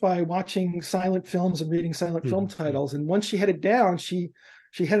English by watching silent films and reading silent film titles. And once she headed down, she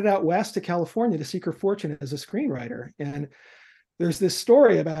headed out west to California to seek her fortune as a screenwriter. And there's this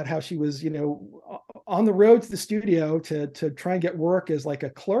story about how she was, on the road to the studio to try and get work as like a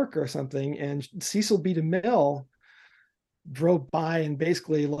clerk or something. And Cecil B. DeMille drove by, and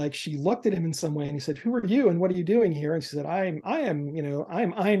basically, like, she looked at him in some way, and he said, "Who are you and what are you doing here?" And she said, I'm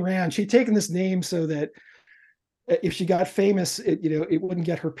Ayn Rand. She'd taken this name so that if she got famous, it wouldn't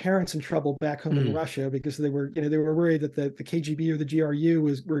get her parents in trouble back home in Russia, because they were worried that the KGB or the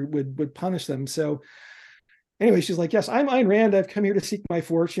GRU would punish them. So anyway, she's like, "Yes, I'm Ayn Rand. I've come here to seek my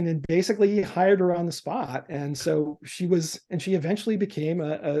fortune," and basically hired her on the spot. And so she eventually became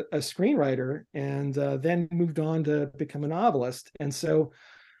a screenwriter, and then moved on to become a novelist. And so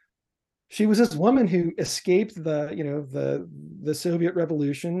she was this woman who escaped the Soviet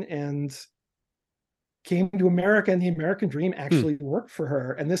Revolution and came to America, and the American dream actually worked for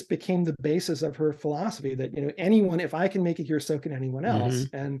her. And this became the basis of her philosophy that, anyone, if I can make it here, so can anyone else.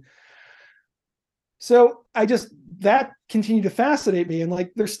 And so that continued to fascinate me. And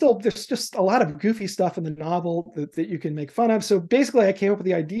like, there's just a lot of goofy stuff in the novel that you can make fun of. So basically I came up with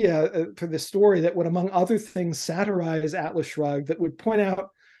the idea for this story that would, among other things, satirize Atlas Shrugged, that would point out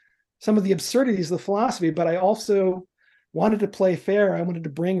some of the absurdities of the philosophy. But I also wanted to play fair. I wanted to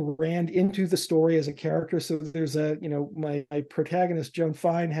bring Rand into the story as a character. So there's my protagonist, Joan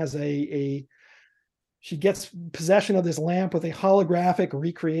Fine, has she gets possession of this lamp with a holographic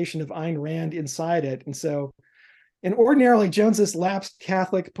recreation of Ayn Rand inside it. And ordinarily, Joan's this lapsed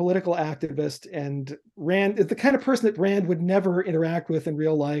Catholic political activist, and Rand is the kind of person that Rand would never interact with in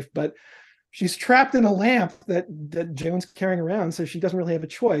real life, but she's trapped in a lamp that Joan's carrying around, so she doesn't really have a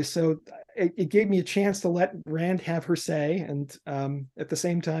choice. So it gave me a chance to let Rand have her say, and at the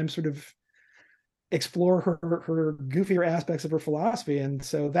same time sort of explore her goofier aspects of her philosophy. And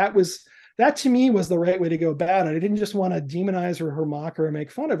so that to me was the right way to go about it. I didn't just want to demonize her or mock her or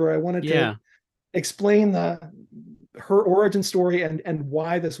make fun of her. I wanted to explain her origin story and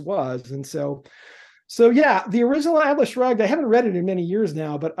why this was. And so yeah, the original Atlas Shrugged, I haven't read it in many years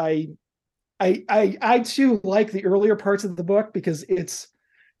now, but I too like the earlier parts of the book, because it's,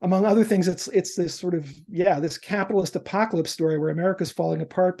 among other things, it's this sort of, this capitalist apocalypse story where America's falling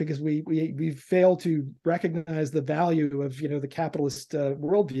apart because we failed to recognize the value of the capitalist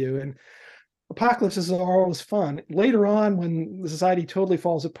worldview. And apocalypses are always fun. Later on, when the society totally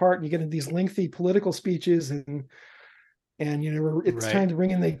falls apart and you get into these lengthy political speeches and it's time to bring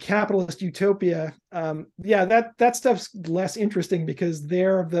in the capitalist utopia. That stuff's less interesting, because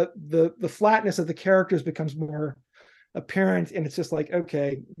there the flatness of the characters becomes more apparent, and it's just like,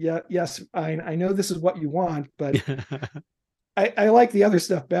 okay, yes, I know this is what you want, but I like the other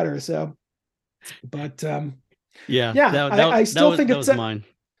stuff better. So, but I still think it's mine.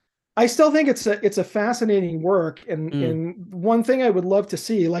 I still think it's a fascinating work, and one thing I would love to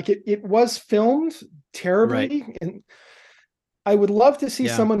see, like it was filmed terribly, and I would love to see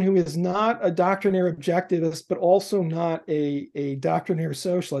someone who is not a doctrinaire objectivist, but also not a doctrinaire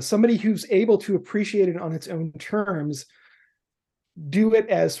socialist, somebody who's able to appreciate it on its own terms, do it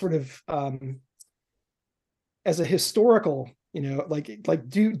as sort of as a historical, like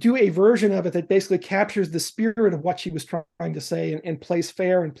do a version of it that basically captures the spirit of what she was trying to say, and plays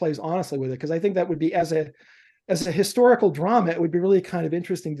fair and plays honestly with it. Because I think that would be, as a historical drama, it would be really kind of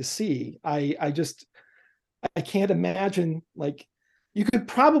interesting to see. I can't imagine, like, you could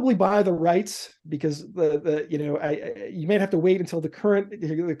probably buy the rights, because you might have to wait until the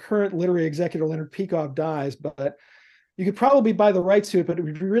current literary executor Leonard Peikoff dies, but you could probably buy the rights to it, but it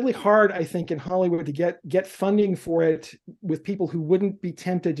would be really hard, I think, in Hollywood to get funding for it with people who wouldn't be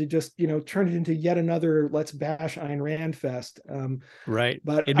tempted to just, turn it into yet another let's bash Ayn Rand fest. Right.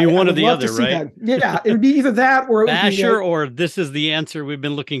 But It'd be I one or would the love to other, see right? that. Yeah, it would be either that or it would be Basher, or this is the answer we've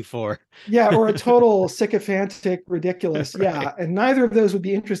been looking for. yeah, or a total sycophantic, ridiculous. Right. Yeah, and neither of those would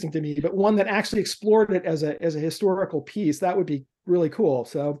be interesting to me. But one that actually explored it as a historical piece, that would be really cool.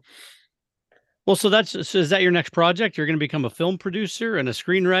 So Well, so is that your next project? You're going to become a film producer and a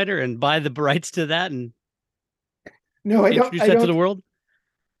screenwriter and buy the rights to that and no, introduce that to the world?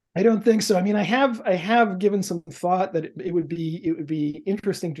 I don't think so. I mean, I have given some thought that it would be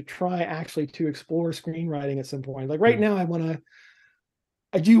interesting to try actually to explore screenwriting at some point. Like right now,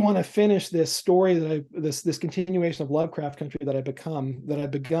 I do want to finish this story this continuation of Lovecraft Country that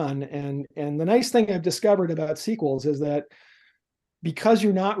I've begun. And the nice thing I've discovered about sequels is that because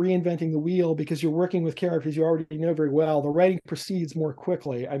you're not reinventing the wheel, because you're working with characters you already know very well, the writing proceeds more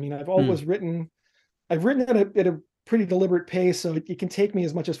quickly. I mean, I've written at a pretty deliberate pace, so it can take me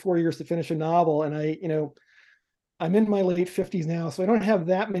as much as 4 years to finish a novel. And I'm in my late 50s now, so I don't have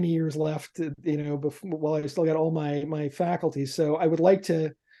that many years left, while I still got all my faculties. So I would like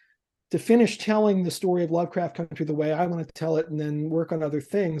to finish telling the story of Lovecraft Country the way I want to tell it, and then work on other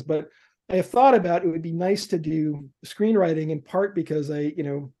things. But I have thought about it would be nice to do screenwriting, in part because I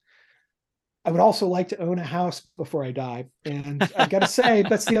would also like to own a house before I die. And I've got to say,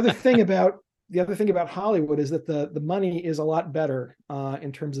 that's the other thing about Hollywood, is that the money is a lot better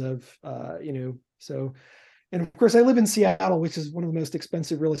in terms of so. And of course, I live in Seattle, which is one of the most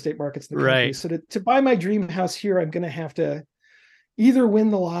expensive real estate markets in the country. Right. So to buy my dream house here, I'm going to have to either win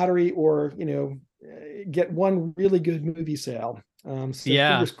the lottery or get one really good movie sale. So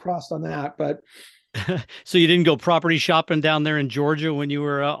Yeah. fingers crossed on that. But so you didn't go property shopping down there in Georgia when you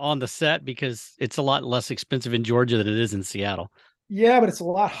were on the set, because it's a lot less expensive in Georgia than it is in Seattle. yeah, but it's a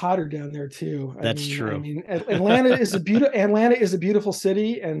lot hotter down there too. That's true. I mean, Atlanta is a beautiful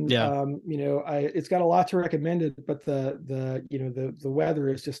city, and Yeah. it's got a lot to recommend it. But the weather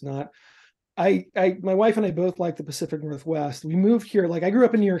is just not. My wife and I both like the Pacific Northwest. We moved here. Like I grew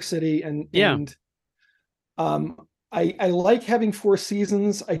up in New York City, and I like having four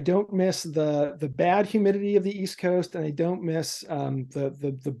seasons. I don't miss the bad humidity of the East Coast, and I don't miss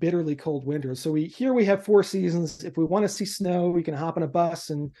the bitterly cold winters. So we have four seasons. If we want to see snow, we can hop on a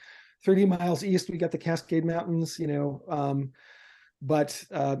bus, and 30 miles east we got the Cascade Mountains. But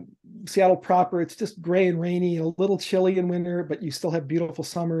Seattle proper, it's just gray and rainy, a little chilly in winter, but you still have beautiful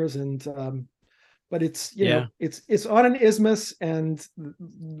summers. And but it's it's on an isthmus, and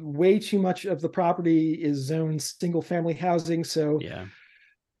way too much of the property is zoned single family housing. So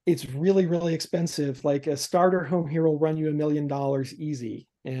it's really, really expensive. Like a starter home here will run you $1 million easy.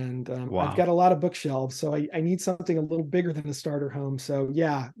 And I've got a lot of bookshelves, so I need something a little bigger than a starter home. So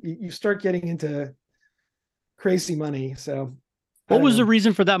yeah, you start getting into crazy money. So what was the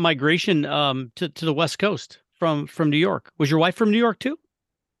reason for that migration to the West Coast from New York? Was your wife from New York too?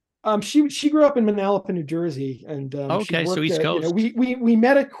 She grew up in Manalapan, New Jersey, and okay, so East Coast. We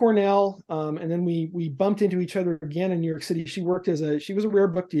met at Cornell, and then we bumped into each other again in New York City. She was a rare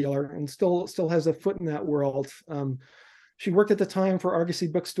book dealer, and still has a foot in that world. She worked at the time for Argosy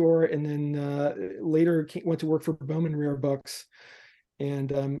Bookstore, and then later went to work for Bowman Rare Books.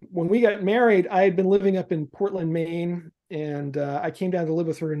 And when we got married, I had been living up in Portland, Maine, and I came down to live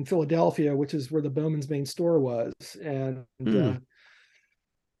with her in Philadelphia, which is where the Bowman's main store was. And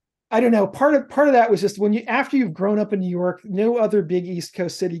I don't know. Part of that was just after you've grown up in New York, no other big East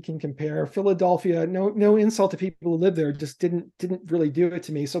Coast city can compare. Philadelphia, no insult to people who live there, just didn't really do it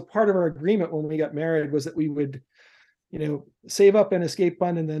to me. So part of our agreement when we got married was that we would, save up an escape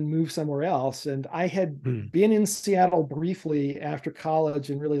fund and then move somewhere else. And I had been in Seattle briefly after college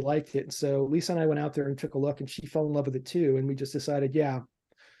and really liked it. So Lisa and I went out there and took a look, and she fell in love with it too. And we just decided, yeah,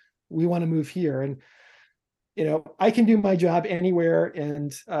 we want to move here. And I can do my job anywhere,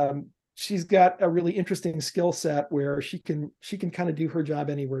 and she's got a really interesting skill set where she can kind of do her job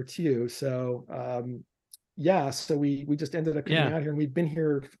anywhere too. So so we just ended up coming out here, and we've been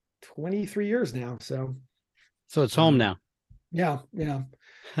here 23 years now. So it's home now. Yeah.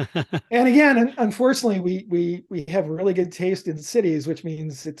 And again, unfortunately, we have really good taste in cities, which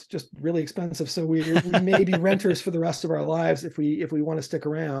means it's just really expensive. So we may be renters for the rest of our lives if we want to stick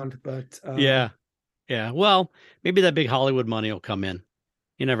around. But yeah. Well, maybe that big Hollywood money will come in.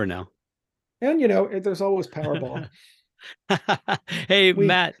 You never know. And there's always Powerball. Hey,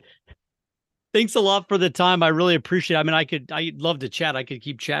 Matt, thanks a lot for the time. I really appreciate it. I mean, I'd love to chat. I could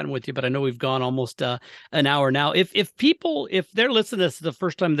keep chatting with you, but I know we've gone almost an hour now. If they're listening to this the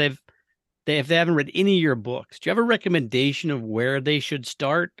first time they've if they haven't read any of your books, do you have a recommendation of where they should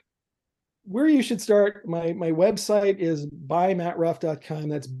start? Where you should start, my website is bymattruff.com.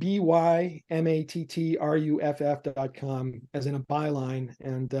 That's BYMATTRUFF.com, as in a byline.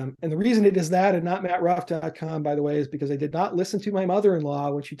 And the reason it is that and not mattruff.com, by the way, is because I did not listen to my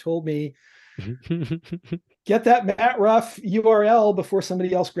mother-in-law when she told me, get that Matt Ruff URL before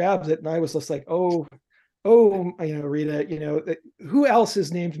somebody else grabs it. And I was just like, oh, Rita, who else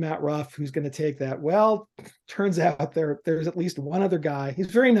is named Matt Ruff who's going to take that? Well, turns out there's at least one other guy. He's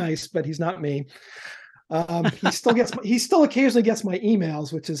very nice, but he's not me. He still occasionally gets my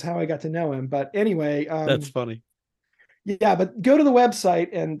emails, which is how I got to know him. But anyway, that's funny. Yeah, but go to the website,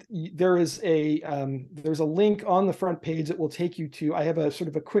 and there's a link on the front page that will take you to. I have a sort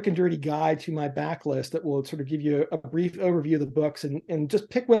of a quick and dirty guide to my backlist that will sort of give you a brief overview of the books, and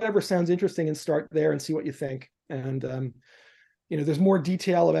just pick whatever sounds interesting and start there and see what you think. And there's more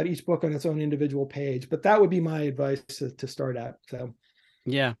detail about each book on its own individual page, but that would be my advice to start at. So.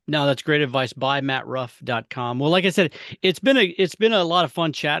 Yeah, no, that's great advice. By mattruff.com. Well, like I said, it's been a lot of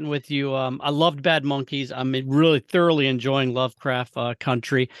fun chatting with you. I loved Bad Monkeys. I'm really thoroughly enjoying Lovecraft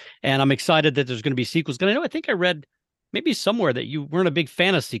Country, and I'm excited that there's going to be sequels. Because I think I read maybe somewhere that you weren't a big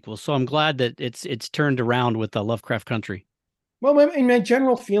fan of sequels, so I'm glad that it's turned around with Lovecraft Country. Well, my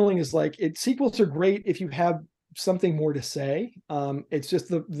general feeling is like sequels are great if you have something more to say. It's just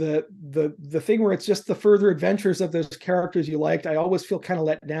the thing where it's just the further adventures of those characters you liked. I always feel kind of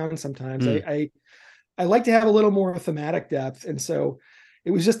let down sometimes. I like to have a little more thematic depth, and so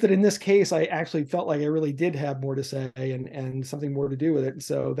it was just that in this case I actually felt like I really did have more to say and something more to do with it. And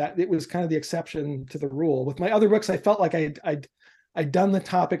so that it was kind of the exception to the rule. With my other books, I felt like I'd done the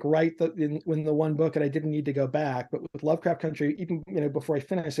topic right in the one book, and I didn't need to go back. But with Lovecraft Country, even before I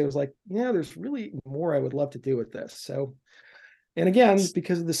finished, I was like, yeah, there's really more I would love to do with this. So, and again,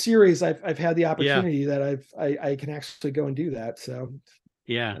 because of the series, I've had the opportunity that I can actually go and do that. So.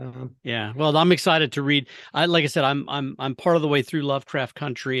 Yeah. Well, I'm excited to read. Like I said, I'm part of the way through Lovecraft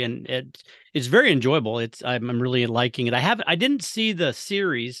Country, and it's very enjoyable. I'm really liking it. I didn't see the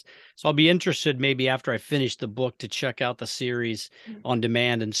series, so I'll be interested maybe after I finish the book to check out the series on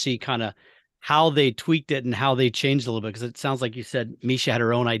demand and see kind of how they tweaked it and how they changed a little bit. Because it sounds like you said Misha had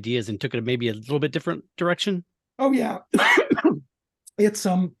her own ideas and took it maybe a little bit different direction. Oh yeah, it's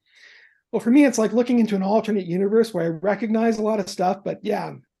Well, for me, it's like looking into an alternate universe where I recognize a lot of stuff, but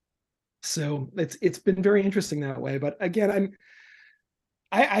yeah. So it's been very interesting that way. But again,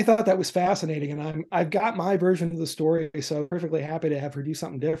 I thought that was fascinating, and I've got my version of the story, so I'm perfectly happy to have her do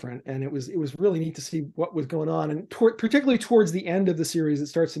something different. And it was really neat to see what was going on, and particularly towards the end of the series, it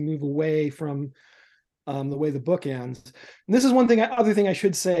starts to move away from the way the book ends. And this is other thing I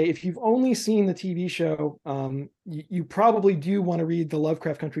should say. If you've only seen the TV show, you probably do want to read the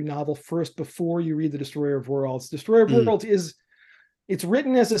Lovecraft Country novel first before you read the Destroyer of Worlds. Destroyer of Worlds it's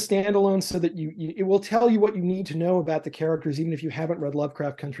written as a standalone so that it will tell you what you need to know about the characters, even if you haven't read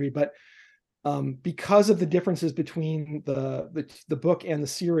Lovecraft Country. But because of the differences between the book and the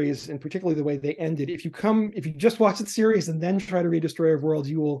series, and particularly the way they ended, if you just watch the series and then try to read Destroyer of Worlds,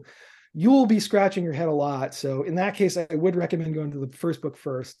 you will be scratching your head a lot. So in that case, I would recommend going to the first book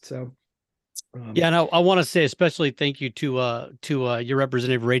first. So yeah, no, I want to say especially thank you to your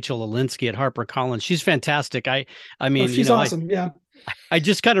representative Rachel Alinsky at HarperCollins. She's fantastic. I mean, she's awesome. Yeah. I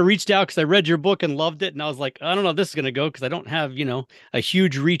just kind of reached out because I read your book and loved it, and I was like, I don't know if this is going to go because I don't have a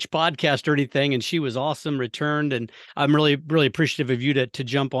huge reach podcast or anything. And she was awesome, returned, and I'm really really appreciative of you to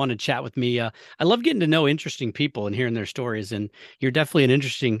jump on and chat with me. I love getting to know interesting people and hearing their stories, and you're definitely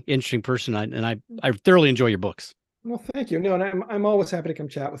an interesting person. And I thoroughly enjoy your books. Well, thank you. No, and I'm always happy to come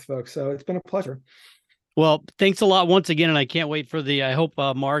chat with folks. So it's been a pleasure. Well, thanks a lot once again, and I can't wait for I hope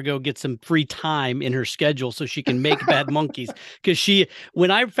Margot gets some free time in her schedule so she can make Bad Monkeys. Because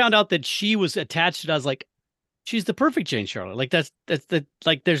when I found out that she was attached to it, I was like, she's the perfect Jane Charlotte. Like that's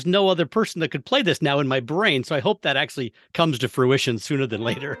there's no other person that could play this now in my brain. So I hope that actually comes to fruition sooner than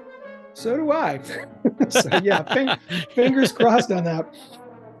later. So do I. So yeah, fingers crossed on that.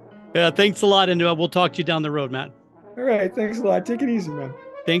 Yeah, thanks a lot, and we'll talk to you down the road, Matt. All right, thanks a lot. Take it easy, man.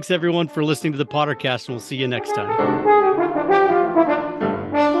 Thanks, everyone, for listening to the Pottercast, and we'll see you next time.